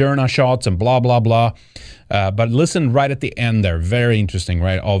mRNA Moderna shots and blah, blah, blah. But listen right at the end there, very interesting,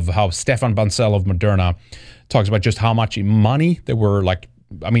 right, of how Stefan Bancel of Moderna talks about just how much money they were,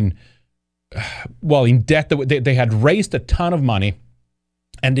 in debt. They had raised a ton of money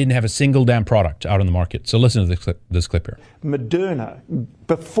and didn't have a single damn product out on the market. So listen to this clip here. Moderna,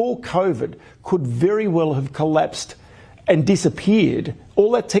 before COVID, could very well have collapsed and disappeared.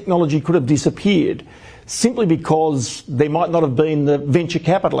 All that technology could have disappeared simply because there might not have been the venture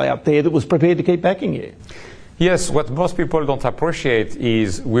capital out there that was prepared to keep backing you. Yes, what most people don't appreciate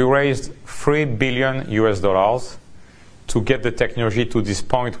is we raised $3 billion to get the technology to this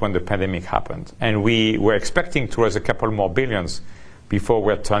point when the pandemic happened. And we were expecting to raise a couple more billions before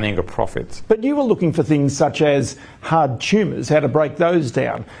we're turning a profit. But you were looking for things such as hard tumours, how to break those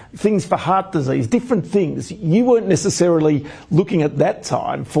down, things for heart disease, different things. You weren't necessarily looking at that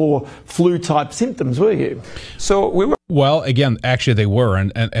time for flu-type symptoms, were you? So we were. Well, again, actually they were,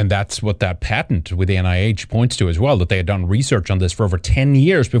 and that's what that patent with the NIH points to as well, that they had done research on this for over 10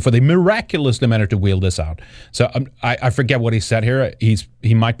 years before they miraculously managed to wheel this out. So I forget what he said here.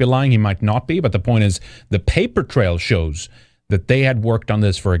 He might be lying, he might not be, but the point is the paper trail shows that they had worked on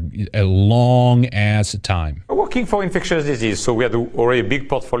this for a long-ass time. We're working for infectious disease, so we had already a big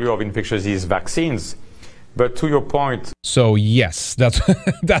portfolio of infectious disease vaccines. But to your point... So yes, that's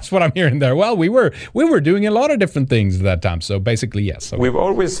what I'm hearing there. Well, we were doing a lot of different things at that time, so basically yes. Okay. We've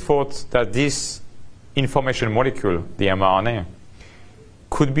always thought that this information molecule, the mRNA,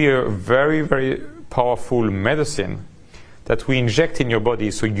 could be a very, very powerful medicine that we inject in your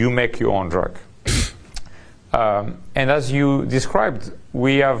body so you make your own drug. And as you described,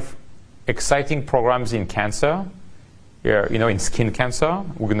 we have exciting programs in cancer, in skin cancer.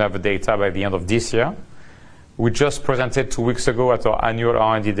 We're going to have the data by the end of this year. We just presented 2 weeks ago at our annual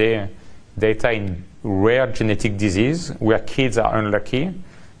R&D Day data in rare genetic disease where kids are unlucky.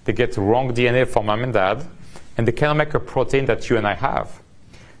 They get wrong DNA from mom and dad, and they cannot make a protein that you and I have.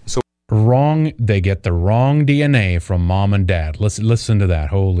 They get the wrong DNA from mom and dad. Listen to that.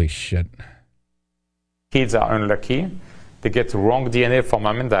 Holy shit. Kids are unlucky. They get wrong DNA from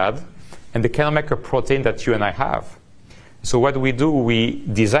mom and dad, and they cannot make a protein that you and I have. So what we do, we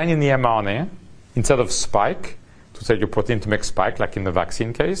design in the mRNA, instead of spike, to tell your protein to make spike, like in the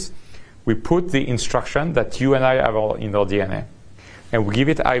vaccine case, we put the instruction that you and I have in our DNA. And we give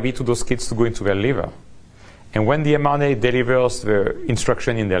it IV to those kids to go into their liver. And when the mRNA delivers the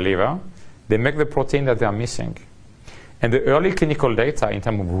instruction in their liver, they make the protein that they are missing. And the early clinical data in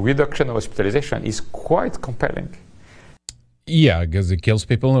terms of reduction of hospitalization is quite compelling. Yeah, because it kills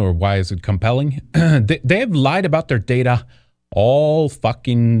people, or why is it compelling? They have lied about their data all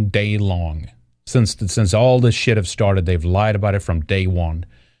fucking day long. Since all this shit have started, they've lied about it from day one.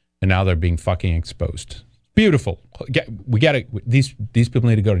 And now they're being fucking exposed. Beautiful. We got it. These people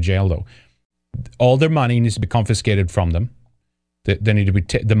need to go to jail, though. All their money needs to be confiscated from them. They need to be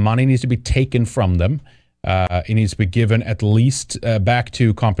the money needs to be taken from them. It needs to be given at least back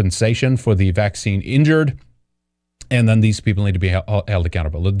to compensation for the vaccine injured. And then these people need to be held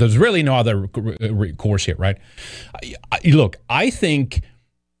accountable. There's really no other recourse here, right? Look, I think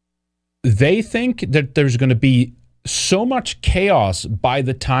they think that there's going to be so much chaos by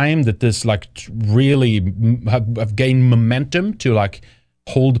the time that this really have gained momentum to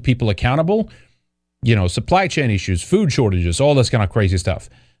hold people accountable. Supply chain issues, food shortages, all this kind of crazy stuff.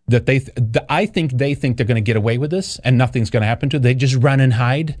 That I think they think they're going to get away with this and nothing's going to happen to them. They just run and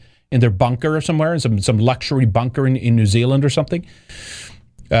hide in their bunker or somewhere, in some luxury bunker in New Zealand or something.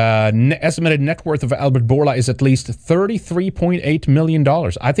 Estimated net worth of Albert Bourla is at least $33.8 million.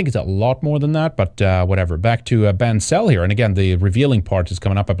 I think it's a lot more than that, but whatever. Back to Bancel here. And again, the revealing part is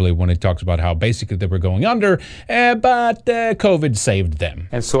coming up, I believe, when he talks about how basically they were going under, but COVID saved them.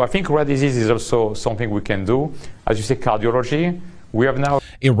 And so I think rare disease is also something we can do. As you say, cardiology. We have now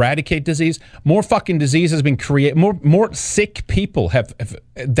eradicate disease. More fucking disease has been created. More sick people have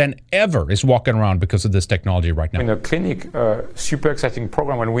than ever is walking around because of this technology right now. In a clinic, super exciting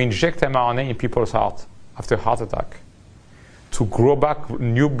program when we inject mRNA in people's heart after heart attack to grow back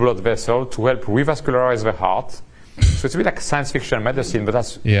new blood vessels to help revascularize the heart. So it's a bit like science fiction medicine, but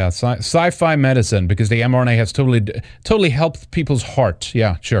that's sci-fi medicine, because the mRNA has totally helped people's heart.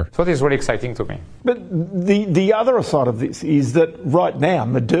 Yeah, sure. So this is really exciting to me. But the other side of this is that right now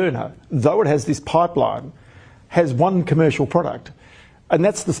Moderna, though it has this pipeline, has one commercial product, and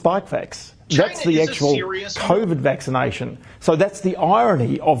that's the Spikevax. That's the actual COVID vaccination. So that's the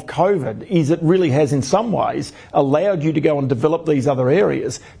irony of COVID, is it really has in some ways allowed you to go and develop these other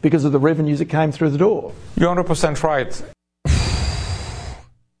areas because of the revenues that came through the door. You're 100% right.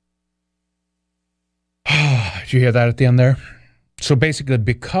 Did you hear that at the end there? So basically,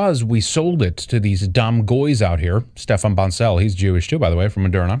 because we sold it to these dumb goys out here, Stefan Bancel, he's Jewish too, by the way, from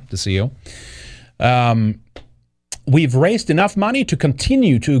Moderna, the CEO, we've raised enough money to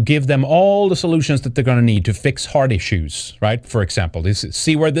continue to give them all the solutions that they're going to need to fix heart issues, right? For example,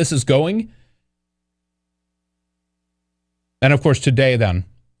 see where this is going? And of course, today then,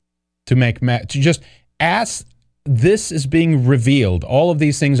 just as this is being revealed, all of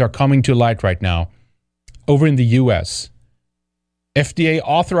these things are coming to light right now over in the U.S., FDA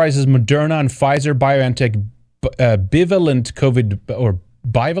authorizes Moderna and Pfizer BioNTech bivalent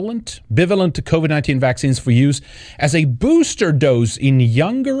COVID-19 vaccines for use as a booster dose in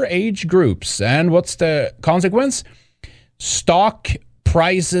younger age groups. And what's the consequence? Stock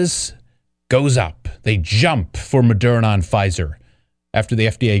prices goes up. They jump for Moderna and Pfizer after the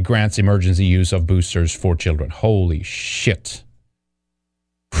FDA grants emergency use of boosters for children. Holy shit.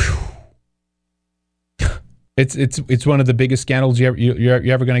 Whew. It's one of the biggest scandals you're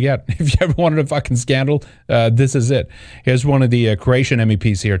ever going to get. If you ever wanted a fucking scandal, this is it. Here's one of the Croatian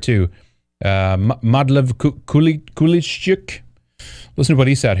MEPs here too. Madlev Kulishchuk. Listen to what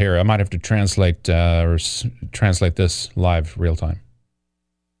he said here. I might have to translate this live real time.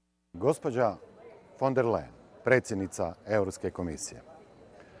 Gospođa von der Leyen, predsjednica Europske komisije.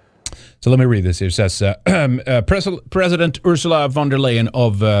 So let me read this. It says, President Ursula von der Leyen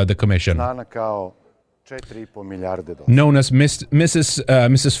of the Commission, known as Mrs.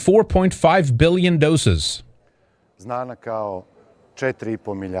 4.5 billion doses. Znana kao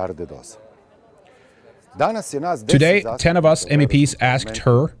 4,5 milijarde doza. Today, 10 of us MEPs asked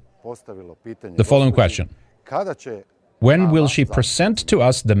her the following question. When will she present to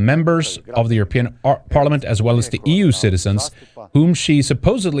us the members of the European Parliament as well as the EU citizens whom she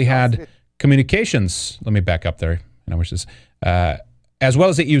supposedly had communications... Let me back up there. As well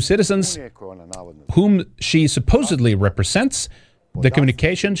as the EU citizens whom she supposedly represents, the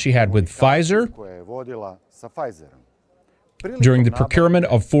communication she had with Pfizer during the procurement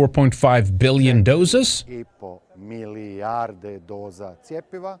of 4.5 billion doses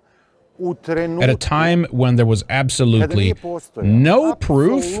at a time when there was absolutely no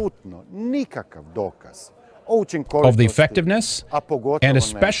proof of the effectiveness and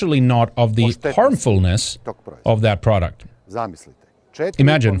especially not of the harmfulness of that product.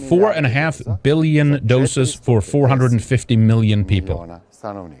 Imagine 4.5 billion doses for 450 million people.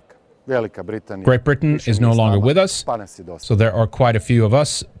 Great Britain is no longer with us, so there are quite a few of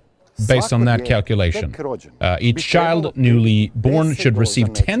us based on that calculation. Each child newly born should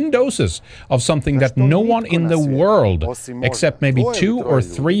receive 10 doses of something that no one in the world, except maybe 2 or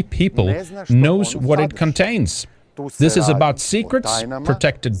 3 people, knows what it contains. This is about secrets,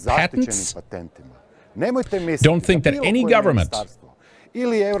 protected patents. Don't think that any government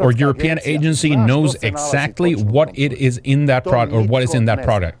or European agency knows exactly what it is in that product or what is in that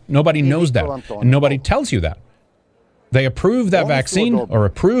product. Nobody knows that, and nobody tells you that. They approved that vaccine,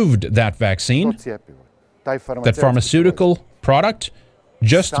 that pharmaceutical product,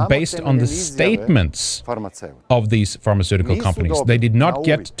 just based on the statements of these pharmaceutical companies. They did not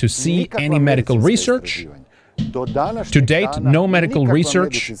get to see any medical research. To date, no medical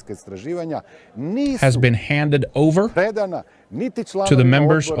research has been handed over to the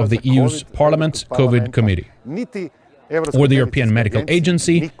members of the EU's Parliament COVID Committee or the European Medical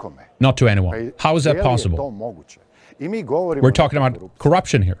Agency, not to anyone. How is that possible? We're talking about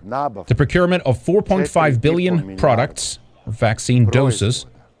corruption here. The procurement of 4.5 billion products, vaccine doses,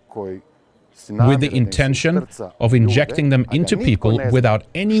 with the intention of injecting them into people without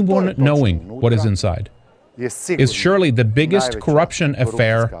anyone knowing what is inside, is surely the biggest corruption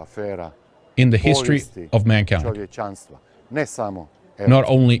affair in the history of mankind, not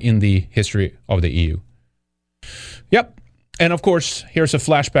only in the history of the EU. Yep. And of course, here's a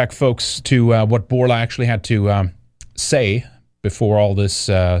flashback, folks, to what Bourla actually had to say before all this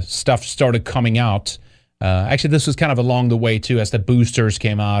stuff started coming out. Actually, this was kind of along the way, too, as the boosters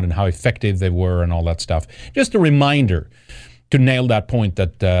came out and how effective they were and all that stuff. Just a reminder to nail that point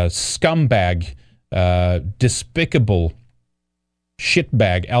that scumbag, despicable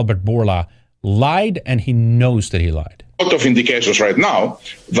shitbag Albert Bourla lied, and he knows that he lied. A lot of indications right now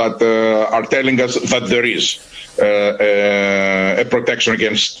that are telling us that there is a protection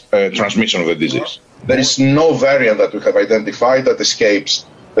against transmission of the disease. There is no variant that we have identified that escapes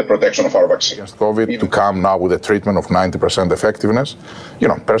the protection of our vaccine. Against COVID, to come now with a treatment of 90% effectiveness,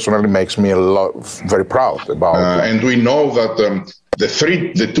 personally makes me very proud about it. And we know that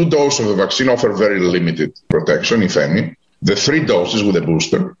the 2 doses of the vaccine offer very limited protection, if any. The 3 doses with a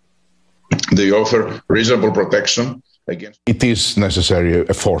booster, they offer reasonable protection against. It is necessary a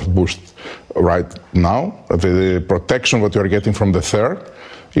 4th boost right now. The protection that you are getting from the 3rd,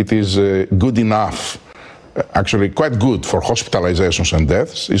 it is good enough. Actually quite good for hospitalizations and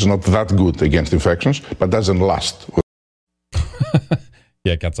deaths. It's not that good against infections, but doesn't last.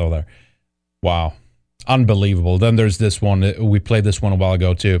 Yeah, it gets all there. Wow. Unbelievable. Then there's this one. We played this one a while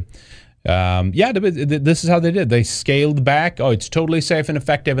ago too. This is how they did. They scaled back. Oh, it's totally safe and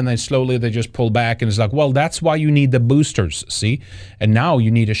effective. And then slowly they just pull back. And it's like, well, that's why you need the boosters, see? And now you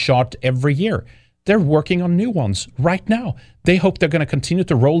need a shot every year. They're working on new ones right now. They hope they're going to continue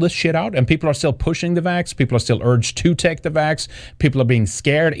to roll this shit out, and people are still pushing the vax. People are still urged to take the vax. People are being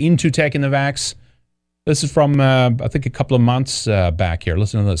scared into taking the vax. This is from, I think, a couple of months back here.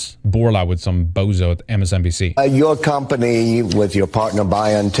 Listen to this. Bourla with some bozo at MSNBC. Your company, with your partner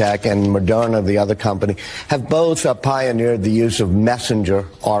BioNTech and Moderna, the other company, have both pioneered the use of messenger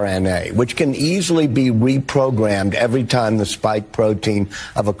RNA, which can easily be reprogrammed every time the spike protein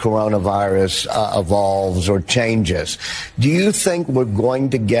of a coronavirus evolves or changes. Do you think we're going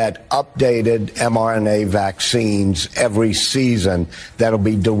to get updated mRNA vaccines every season that'll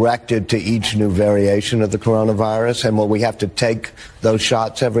be directed to each new variation of the coronavirus, and will we have to take those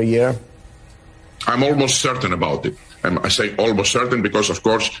shots every year? I'm almost certain about it. I say almost certain because, of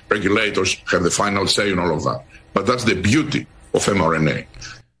course, regulators have the final say on all of that. But that's the beauty of mRNA.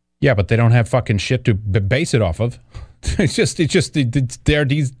 Yeah, but they don't have fucking shit to base it off of. They're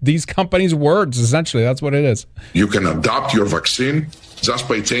these companies' words, essentially. That's what it is. You can adapt your vaccine just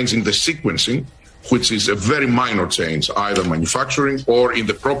by changing the sequencing, which is a very minor change, either manufacturing or in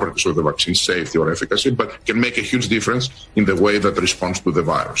the properties of the vaccine, safety or efficacy, but can make a huge difference in the way that responds to the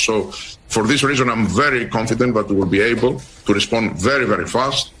virus. So for this reason, I'm very confident that we will be able to respond very, very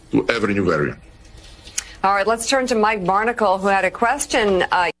fast to every new variant. All right, let's turn to Mike Barnacle, who had a question.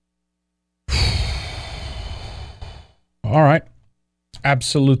 All right.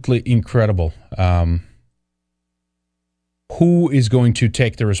 Absolutely incredible. Who is going to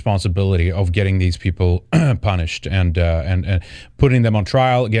take the responsibility of getting these people punished and putting them on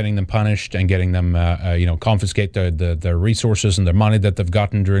trial, getting them punished, and getting them, confiscate their resources and their money that they've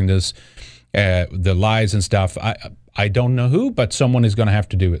gotten during this, the lies and stuff? I don't know who, but someone is going to have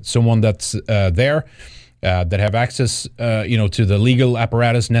to do it. Someone that's there, that have access, to the legal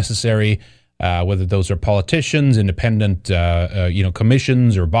apparatus necessary. Whether those are politicians, independent,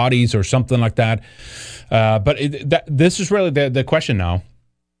 commissions or bodies or something like that. But this is really the question now.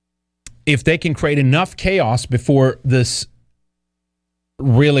 If they can create enough chaos before this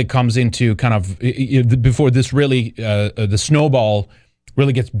really comes into kind of, before this really, the snowball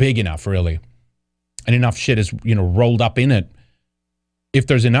really gets big enough, really, and enough shit is, rolled up in it. If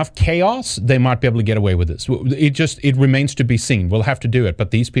there's enough chaos, they might be able to get away with this. It remains to be seen. We'll have to do it,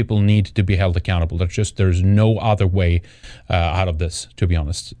 but these people need to be held accountable. There's no other way out of this, to be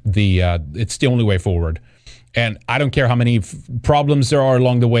honest. It's the only way forward. And I don't care how many problems there are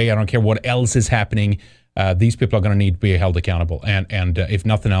along the way. I don't care what else is happening. These people are going to need to be held accountable. And if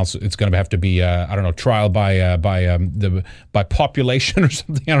nothing else, it's going to have to be, trial by population or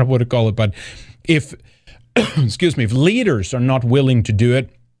something. I don't know what to call it. But if if leaders are not willing to do it,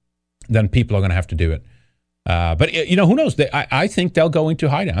 then people are going to have to do it. But who knows? I think they'll go into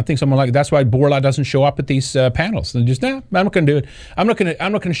hiding. I think someone like that's why Bourla doesn't show up at these panels. They're just, I'm not going to do it. I'm not going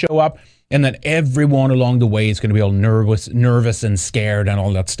to show up. And then everyone along the way is going to be all nervous and scared and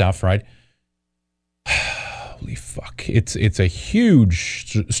all that stuff, right? Holy fuck! It's a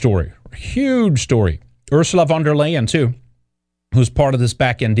huge story. Huge story. Ursula von der Leyen too, who's part of this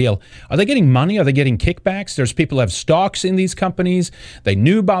back-end deal. Are they getting money? Are they getting kickbacks? There's people who have stocks in these companies. They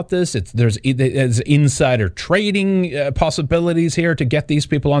knew about this. There's insider trading possibilities here to get these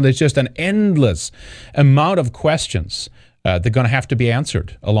people on. There's just an endless amount of questions they're going to have to be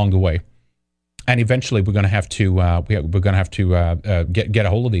answered along the way. And eventually, we're going to have to get a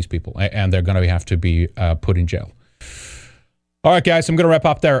hold of these people, and they're going to have to be put in jail. All right, guys, I'm going to wrap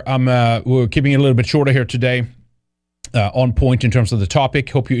up there. We're keeping it a little bit shorter here today. On point in terms of the topic.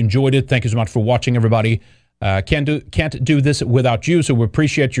 Hope you enjoyed it. Thank you so much for watching, everybody. Can't do this without you, so we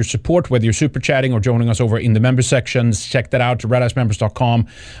appreciate your support, whether you're super chatting or joining us over in the member sections. Check that out, redicemembers.com.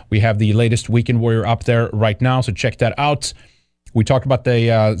 We have the latest Weekend Warrior up there right now, so check that out. We talked about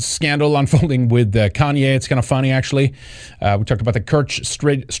the scandal unfolding with Kanye. It's kind of funny, actually. We talked about the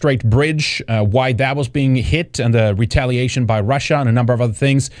Kerch Strait Bridge, why that was being hit, and the retaliation by Russia, and a number of other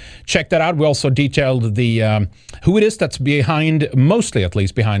things. Check that out. We also detailed the who it is that's behind, mostly at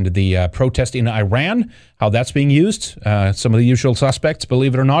least, behind the protest in Iran, how that's being used. Some of the usual suspects,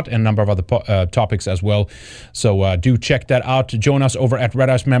 believe it or not, and a number of other topics as well. So do check that out. Join us over at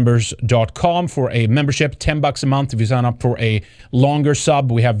redicemembers.com for a membership, $10 a month if you sign up for a longer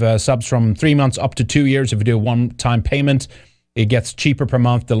sub. We have subs from 3 months up to 2 years. If you do a one-time payment, it gets cheaper per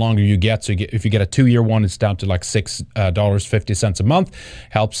month the longer you get. So if you get a 2-year one, it's down to like $6.50 a month.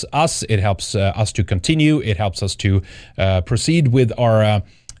 Helps us. It helps us to continue. It helps us to proceed with our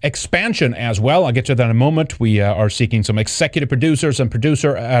expansion as well. I'll get to that in a moment. We are seeking some executive producers and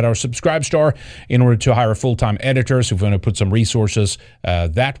producer at our Subscribe Store in order to hire full-time editors. So we're going to put some resources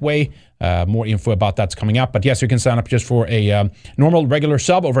that way. More info about that's coming up. But yes, you can sign up just for a normal, regular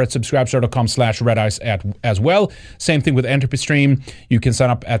sub over at subscribestore.com/redice as well. Same thing with Entropy. You can sign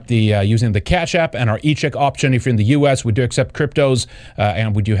up at the using the Cash App and our e-check option. If you're in the U.S., we do accept cryptos,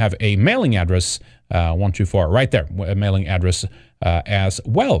 and we do have a mailing address, 124, right there, a mailing address as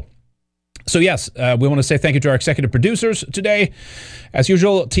well. So yes, we want to say thank you to our executive producers today. As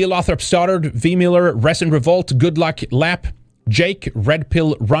usual, T. Lothrop Stoddard, V. Miller, Resin Revolt, Good Luck Lap, Jake, Red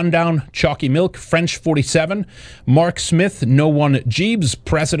Pill Rundown, Chalky Milk, French 47, Mark Smith, No One Jeeves,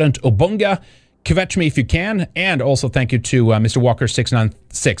 President Obunga, Kvetch Me If You Can, and also thank you to Mr. Walker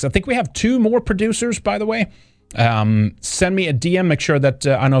 696. I think we have 2 more producers, by the way. Send me a DM, make sure that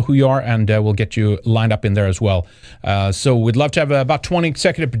I know who you are, and we'll get you lined up in there as well. So we'd love to have about 20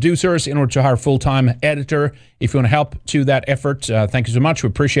 executive producers in order to hire a full-time editor. If you want to help to that effort, thank you so much. We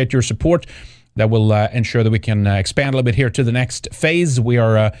appreciate your support. That will ensure that we can expand a little bit here to the next phase. We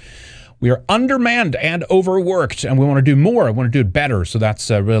are undermanned and overworked, and we want to do more. I want to do it better. So that's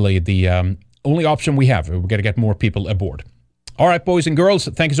really the only option we have. We've got to get more people aboard. All right, boys and girls,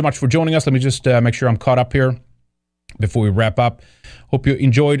 thank you so much for joining us. Let me just make sure I'm caught up here before we wrap up. Hope you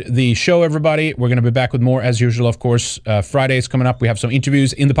enjoyed the show, everybody. We're going to be back with more as usual, of course. Friday's coming up. We have some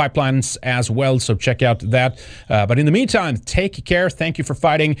interviews in the pipelines as well, so check out that. But in the meantime, take care. Thank you for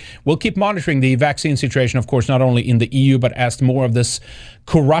fighting. We'll keep monitoring the vaccine situation, of course, not only in the EU, but as more of this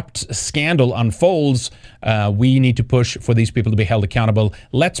corrupt scandal unfolds, we need to push for these people to be held accountable.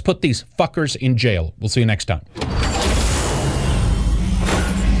 Let's put these fuckers in jail. We'll see you next time.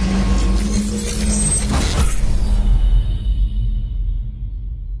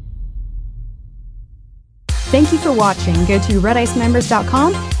 Thank you for watching. Go to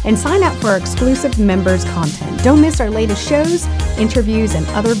redicemembers.com and sign up for our exclusive members content. Don't miss our latest shows, interviews, and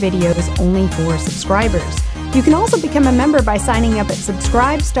other videos only for subscribers. You can also become a member by signing up at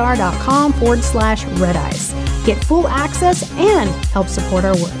subscribestar.com/redice. Get full access and help support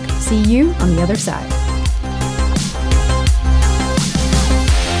our work. See you on the other side.